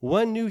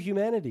 One new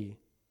humanity.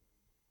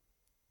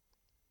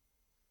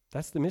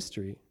 That's the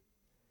mystery.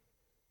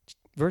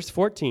 Verse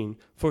 14,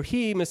 for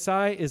he,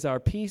 Messiah, is our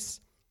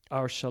peace,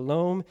 our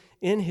shalom.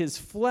 In his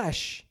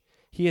flesh,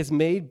 he has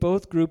made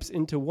both groups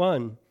into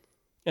one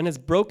and has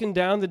broken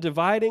down the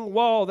dividing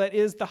wall that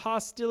is the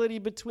hostility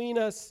between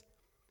us.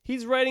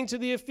 He's writing to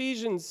the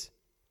Ephesians,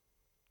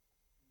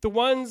 the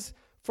ones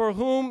for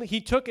whom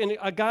he took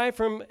a guy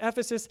from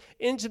Ephesus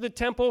into the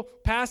temple,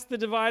 past the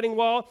dividing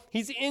wall.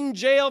 He's in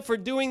jail for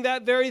doing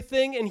that very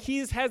thing, and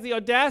he has the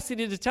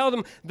audacity to tell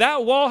them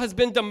that wall has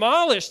been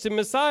demolished in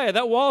Messiah.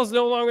 That wall is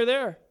no longer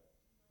there.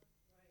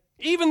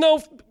 Even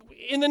though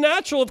In the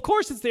natural, of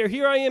course it's there.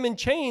 Here I am in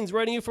chains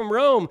writing you from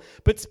Rome.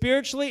 But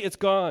spiritually, it's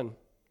gone.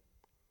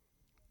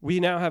 We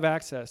now have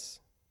access.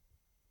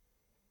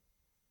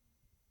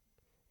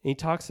 And he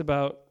talks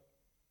about,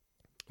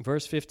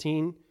 verse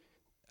 15,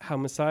 how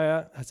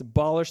Messiah has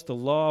abolished the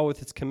law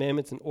with its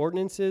commandments and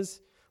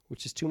ordinances,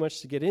 which is too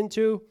much to get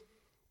into,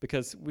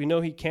 because we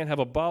know he can't have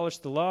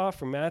abolished the law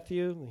from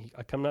Matthew.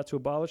 I come not to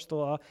abolish the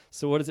law.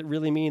 So what does it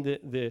really mean,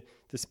 the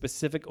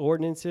specific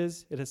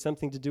ordinances? It has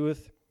something to do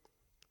with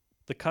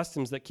the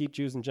customs that keep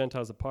Jews and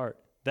Gentiles apart.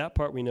 That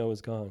part we know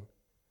is gone.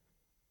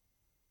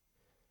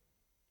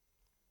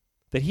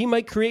 That he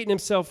might create in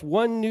himself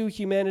one new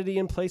humanity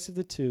in place of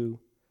the two,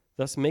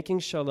 thus making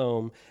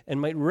shalom, and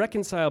might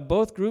reconcile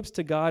both groups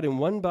to God in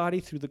one body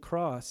through the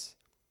cross,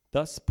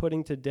 thus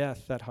putting to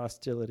death that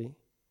hostility.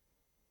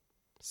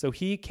 So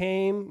he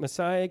came,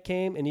 Messiah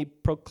came, and he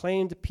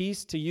proclaimed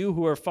peace to you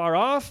who are far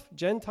off,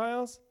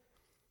 Gentiles,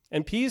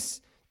 and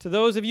peace to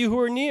those of you who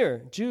are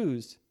near,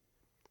 Jews.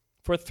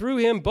 For through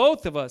him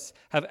both of us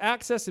have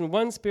access in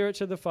one spirit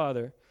to the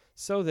Father.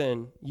 So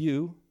then,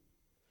 you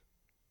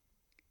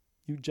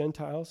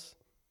Gentiles,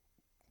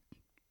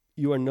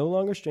 you are no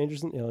longer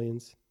strangers and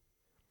aliens,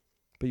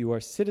 but you are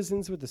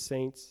citizens with the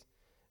saints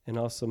and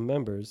also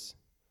members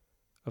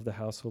of the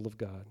household of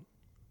God.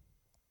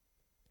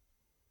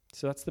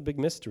 So that's the big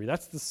mystery.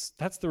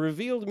 That's the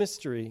revealed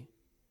mystery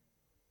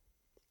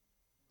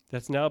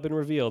that's now been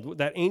revealed.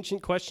 That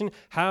ancient question,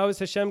 how is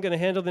Hashem going to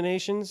handle the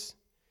nations?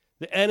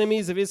 The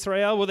enemies of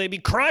Israel, will they be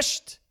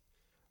crushed?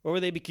 Or will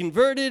they be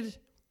converted,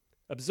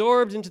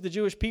 absorbed into the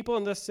Jewish people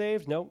and thus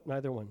saved? No,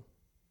 neither one.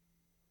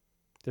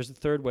 There's a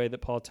third way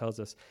that Paul tells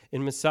us.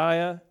 In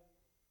Messiah,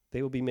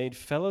 they will be made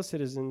fellow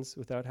citizens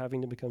without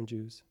having to become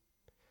Jews.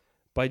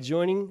 By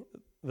joining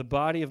the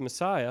body of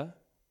Messiah,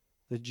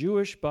 the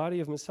Jewish body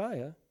of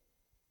Messiah,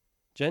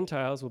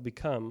 Gentiles will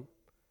become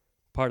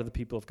part of the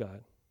people of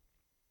God.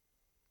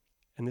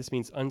 And this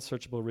means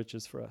unsearchable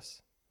riches for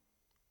us.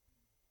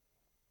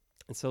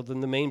 And so then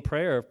the main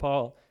prayer of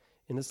Paul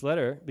in this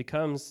letter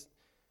becomes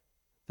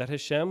that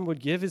Hashem would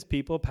give his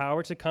people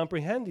power to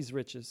comprehend these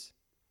riches.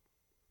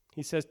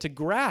 He says to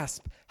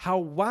grasp how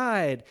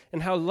wide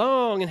and how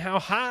long and how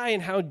high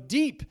and how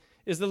deep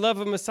is the love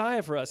of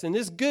Messiah for us. And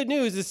this good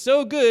news is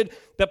so good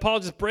that Paul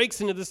just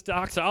breaks into this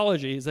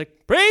doxology. He's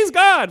like, praise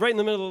God, right in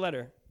the middle of the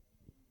letter.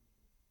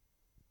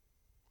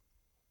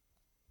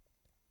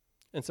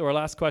 And so our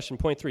last question,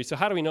 point 3. So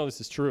how do we know this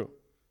is true?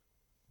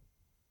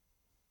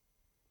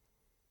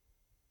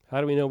 How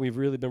do we know we've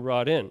really been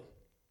brought in?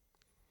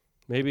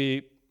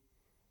 Maybe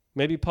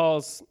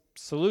Paul's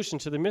solution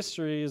to the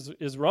mystery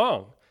is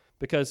wrong.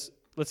 Because,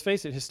 let's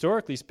face it,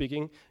 historically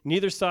speaking,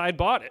 neither side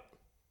bought it.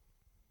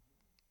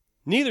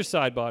 Neither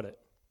side bought it.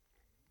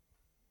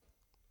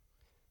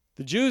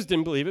 The Jews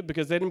didn't believe it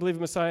because they didn't believe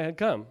the Messiah had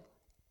come.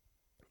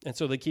 And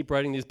so they keep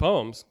writing these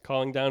poems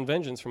calling down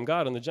vengeance from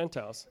God on the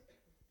Gentiles.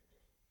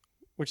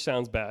 Which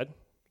sounds bad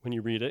when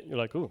you read it. You're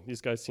like, ooh,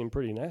 these guys seem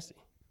pretty nasty.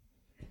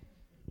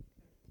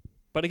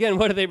 But again,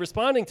 what are they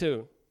responding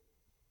to?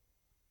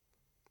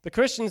 The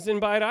Christians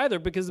didn't buy it either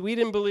because we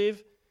didn't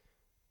believe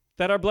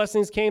that our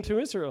blessings came through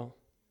Israel.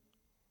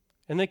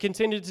 And they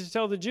continued to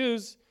tell the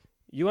Jews,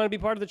 you want to be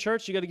part of the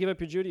church, you got to give up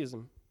your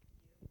Judaism.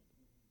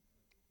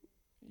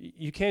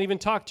 You can't even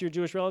talk to your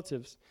Jewish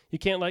relatives. You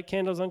can't light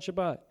candles on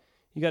Shabbat.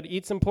 You got to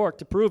eat some pork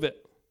to prove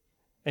it.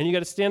 And you got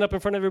to stand up in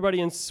front of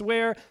everybody and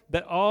swear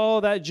that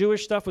all that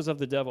Jewish stuff was of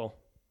the devil.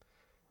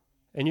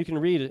 And you can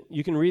read it.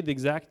 You can read the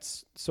exact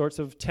sorts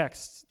of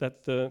texts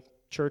that the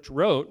church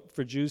wrote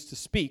for Jews to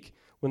speak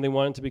when they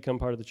wanted to become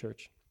part of the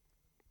church.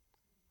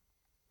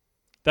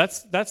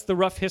 That's the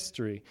rough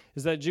history,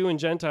 is that Jew and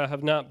Gentile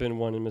have not been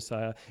one in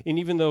Messiah. And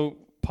even though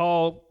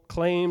Paul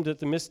claimed that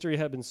the mystery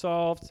had been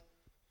solved,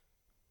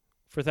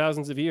 for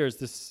thousands of years,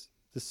 this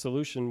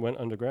solution went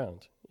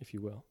underground, if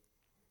you will.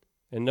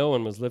 And no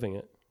one was living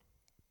it.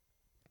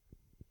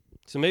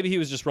 So maybe he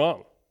was just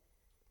wrong.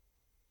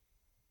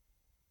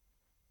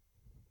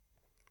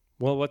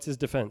 Well, what's his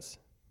defense?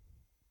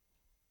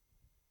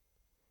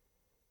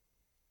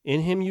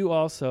 In him you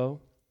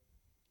also,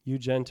 you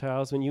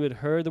Gentiles, when you had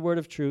heard the word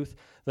of truth,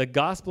 the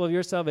gospel of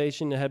your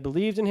salvation, and had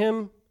believed in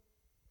him,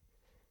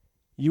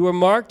 you were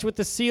marked with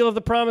the seal of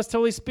the promised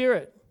Holy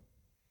Spirit.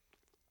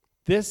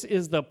 This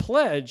is the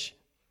pledge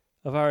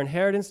of our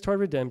inheritance toward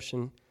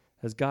redemption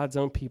as God's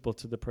own people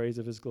to the praise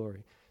of his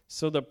glory.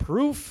 So the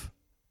proof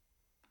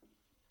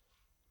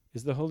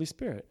is the Holy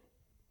Spirit.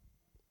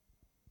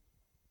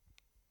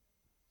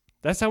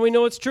 That's how we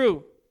know it's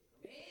true.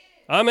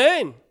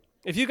 Amen.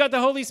 If you got the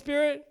Holy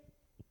Spirit,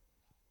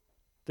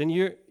 then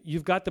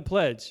you've got the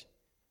pledge.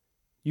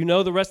 You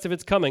know the rest of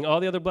it's coming. All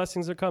the other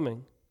blessings are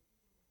coming.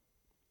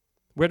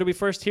 Where do we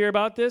first hear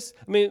about this?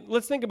 I mean,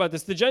 let's think about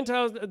this. The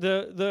Gentiles,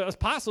 the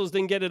apostles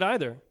didn't get it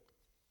either.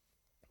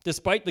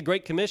 Despite the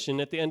Great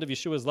Commission at the end of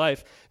Yeshua's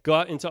life, go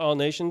out into all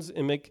nations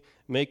and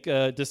make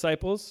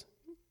disciples.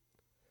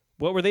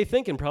 What were they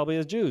thinking probably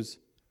as Jews?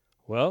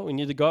 Well, we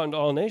need to go out into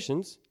all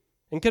nations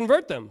and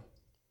convert them.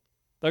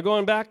 They're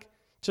going back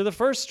to the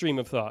first stream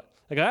of thought.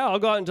 Like, I'll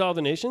go out into all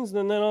the nations,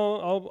 and then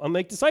I'll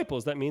make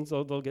disciples. That means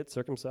they'll get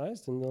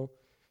circumcised, and they'll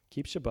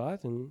keep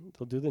Shabbat, and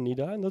they'll do the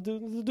Nidah, and they'll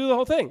do the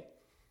whole thing.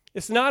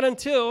 It's not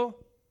until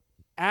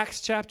Acts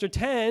chapter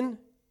 10,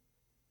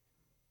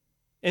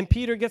 and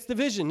Peter gets the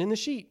vision in the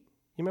sheet.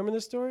 You remember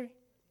this story?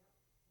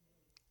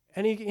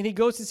 And he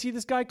goes to see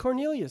this guy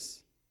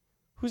Cornelius,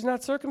 who's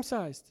not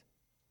circumcised.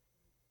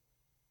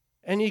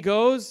 And he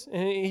goes,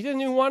 and he didn't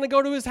even want to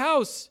go to his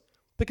house,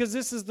 because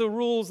this is the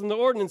rules and the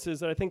ordinances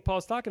that I think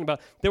Paul's talking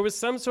about. There was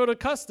some sort of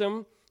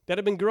custom that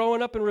had been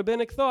growing up in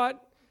rabbinic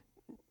thought.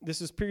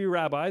 This is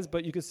pre-rabbis,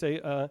 but you could say,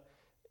 the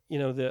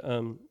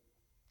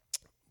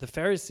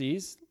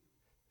Pharisees,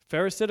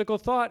 Pharisaical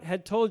thought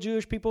had told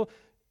Jewish people,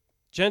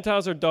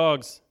 Gentiles are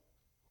dogs.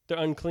 They're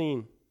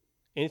unclean.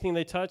 Anything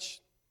they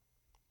touch,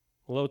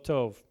 lo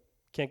tov.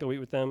 Can't go eat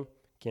with them.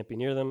 Can't be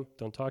near them.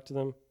 Don't talk to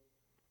them.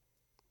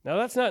 Now,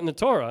 that's not in the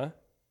Torah,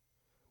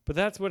 but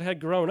that's what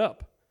had grown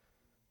up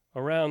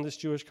around this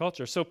Jewish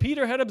culture. So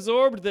Peter had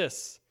absorbed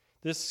this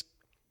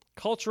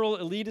cultural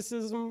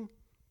elitism,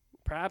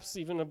 perhaps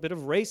even a bit of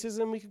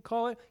racism, we could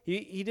call it.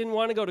 He didn't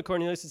want to go to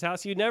Cornelius'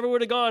 house. He never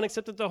would have gone,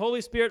 except that the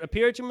Holy Spirit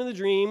appeared to him in the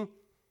dream.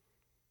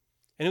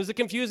 And it was a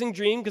confusing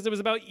dream because it was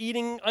about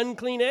eating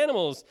unclean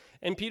animals.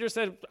 And Peter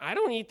said, I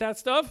don't eat that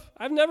stuff.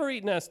 I've never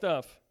eaten that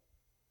stuff.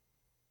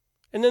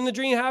 And then the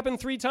dream happened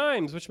 3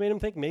 times, which made him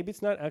think, maybe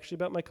it's not actually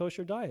about my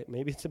kosher diet.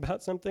 Maybe it's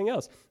about something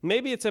else.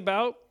 Maybe it's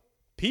about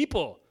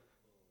people.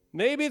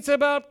 Maybe it's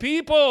about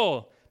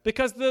people.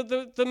 Because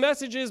the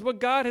message is, what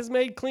God has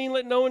made clean,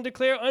 let no one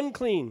declare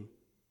unclean.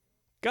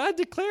 God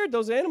declared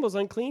those animals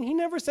unclean. He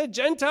never said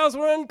Gentiles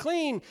were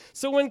unclean.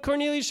 So when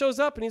Cornelius shows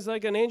up and he's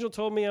like, an angel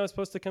told me I was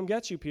supposed to come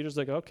get you, Peter's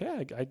like,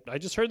 okay, I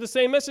just heard the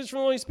same message from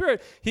the Holy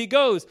Spirit. He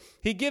goes,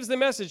 he gives the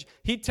message,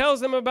 he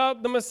tells them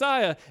about the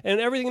Messiah and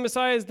everything the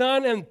Messiah has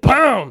done, and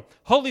boom,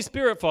 Holy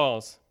Spirit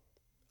falls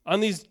on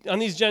these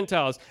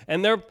Gentiles,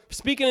 and they're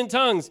speaking in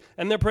tongues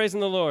and they're praising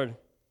the Lord.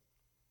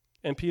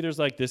 And Peter's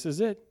like, this is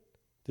it.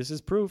 This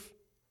is proof.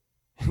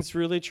 It's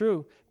really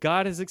true.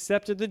 God has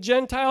accepted the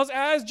Gentiles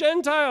as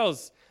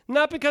Gentiles,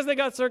 not because they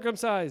got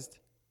circumcised,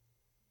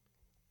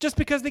 just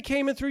because they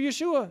came in through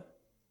Yeshua.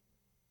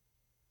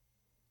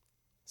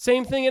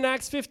 Same thing in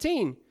Acts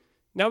 15.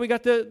 Now we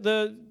got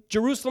the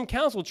Jerusalem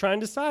council trying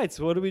to decide,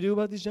 so what do we do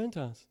about these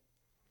Gentiles?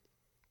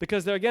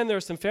 Because there are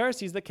some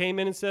Pharisees that came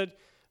in and said,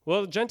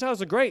 well, the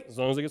Gentiles are great as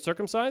long as they get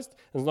circumcised,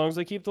 as long as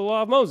they keep the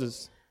law of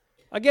Moses.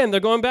 Again, they're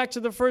going back to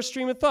the first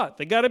stream of thought.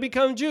 They got to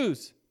become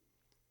Jews.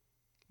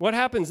 What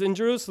happens in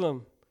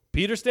Jerusalem?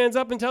 Peter stands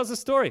up and tells the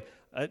story.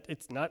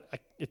 It's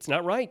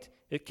not right.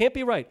 It can't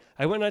be right.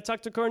 I went and I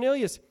talked to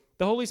Cornelius.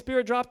 The Holy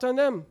Spirit dropped on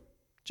them,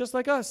 just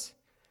like us.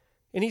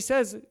 And he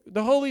says,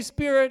 the Holy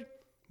Spirit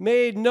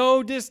made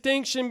no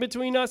distinction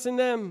between us and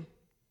them.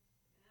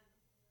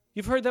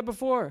 You've heard that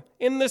before.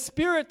 In the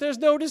Spirit, there's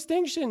no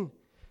distinction.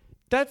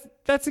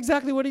 That's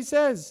exactly what he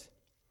says.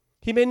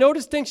 He made no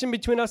distinction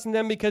between us and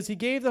them because he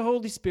gave the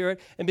Holy Spirit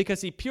and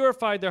because he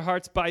purified their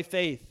hearts by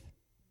faith.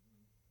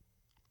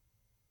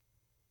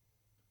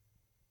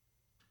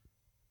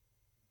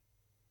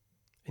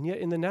 And yet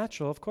in the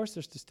natural, of course,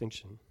 there's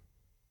distinction.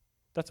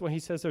 That's why he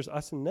says there's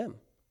us and them.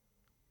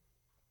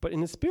 But in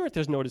the Spirit,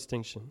 there's no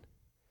distinction.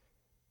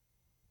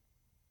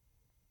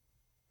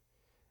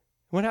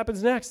 What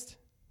happens next?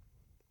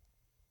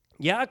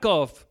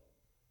 Yaakov,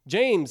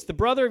 James, the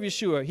brother of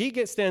Yeshua,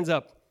 he stands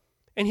up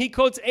and he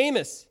quotes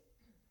Amos.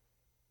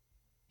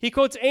 He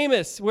quotes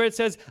Amos where it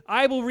says,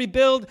 I will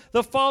rebuild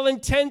the fallen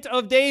tent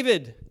of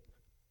David,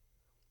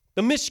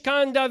 the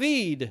Mishkan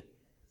David.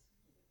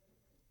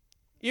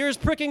 Ears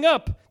pricking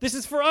up. This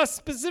is for us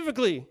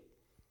specifically.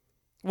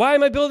 Why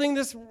am I building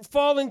this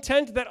fallen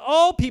tent? That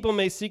all people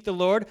may seek the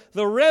Lord,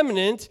 the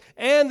remnant,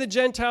 and the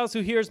Gentiles who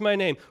hears my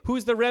name.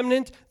 Who's the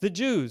remnant? The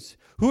Jews.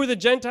 Who are the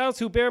Gentiles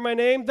who bear my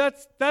name?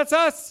 That's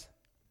us.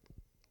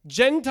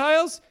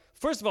 Gentiles?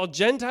 First of all,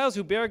 Gentiles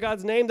who bear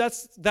God's name,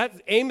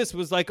 that Amos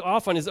was like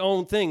off on his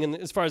own thing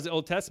as far as the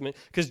Old Testament,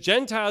 because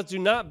Gentiles do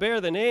not bear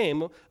the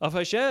name of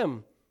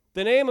Hashem.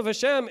 The name of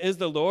Hashem is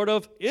the Lord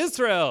of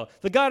Israel,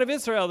 the God of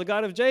Israel, the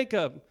God of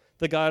Jacob,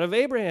 the God of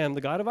Abraham,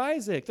 the God of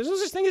Isaac. There's no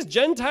such thing as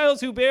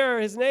Gentiles who bear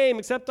his name,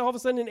 except all of a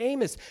sudden in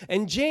Amos.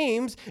 And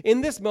James,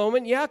 in this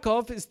moment,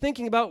 Yaakov is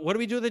thinking about, what do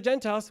we do with the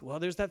Gentiles? Well,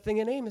 there's that thing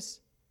in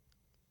Amos.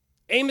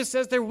 Amos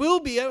says there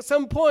will be at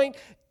some point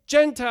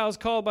Gentiles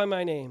called by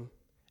my name.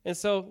 And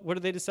so what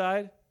do they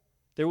decide?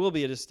 There will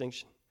be a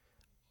distinction.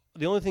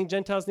 The only thing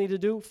Gentiles need to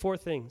do, 4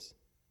 things.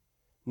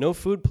 No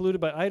food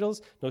polluted by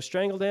idols, no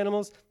strangled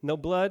animals, no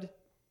blood,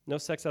 no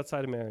sex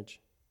outside of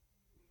marriage.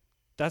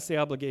 That's the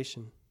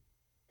obligation.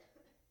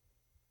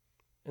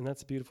 And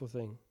that's a beautiful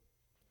thing.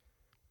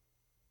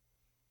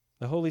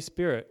 The Holy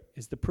Spirit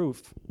is the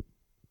proof,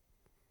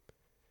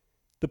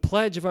 the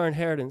pledge of our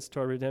inheritance to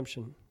our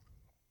redemption.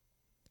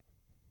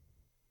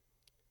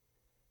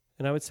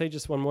 And I would say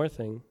just one more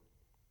thing.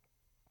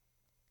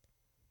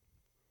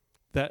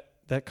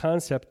 That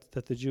concept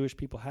that the Jewish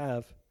people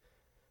have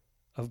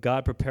of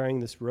God preparing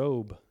this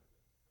robe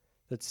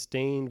that's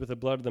stained with the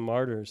blood of the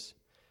martyrs,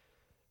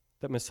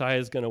 that Messiah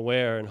is going to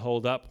wear and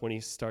hold up when he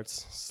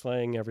starts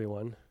slaying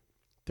everyone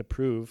to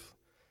prove,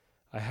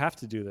 I have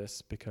to do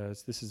this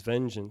because this is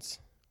vengeance.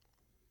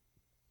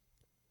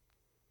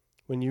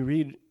 When you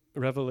read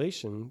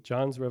Revelation,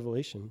 John's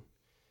Revelation,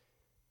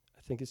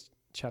 I think it's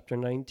chapter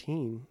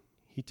 19,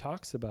 he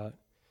talks about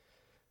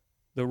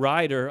the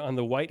rider on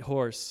the white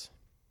horse.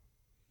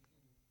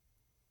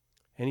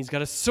 And he's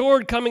got a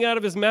sword coming out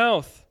of his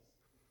mouth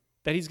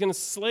that he's going to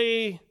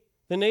slay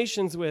the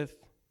nations with.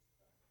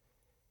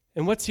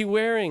 And what's he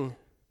wearing?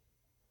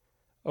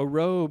 A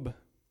robe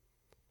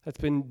that's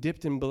been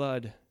dipped in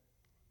blood.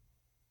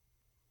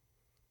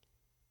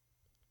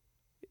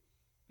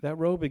 That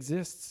robe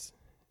exists,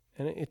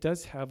 and it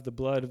does have the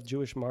blood of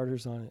Jewish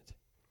martyrs on it.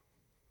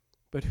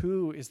 But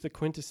who is the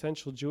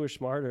quintessential Jewish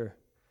martyr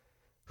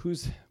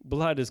whose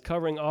blood is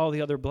covering all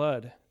the other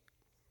blood?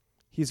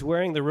 He's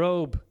wearing the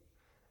robe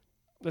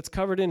that's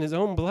covered in his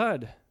own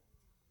blood.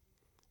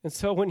 And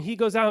so when he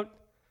goes out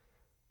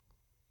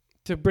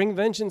to bring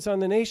vengeance on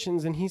the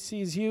nations and he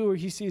sees you,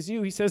 he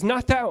says,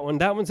 not that one.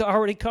 That one's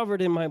already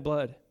covered in my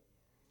blood.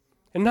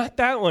 And not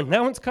that one.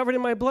 That one's covered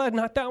in my blood.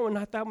 Not that one,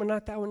 not that one,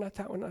 not that one, not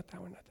that one, not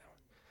that one, not that one.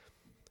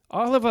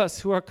 All of us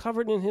who are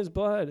covered in his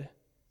blood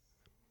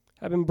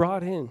have been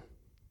brought in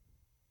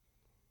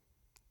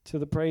to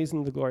the praise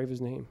and the glory of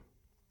his name.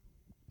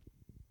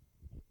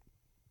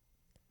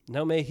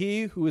 Now may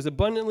he who is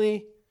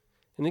abundantly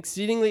and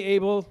exceedingly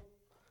able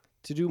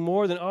to do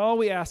more than all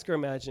we ask or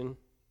imagine,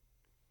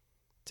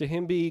 to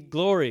him be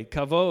glory,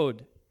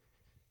 kavod,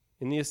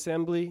 in the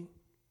assembly,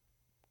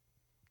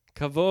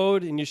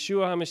 kavod in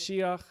Yeshua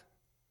HaMashiach,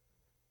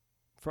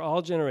 for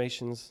all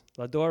generations,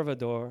 lador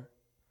vador,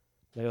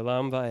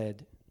 leolam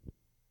vaed.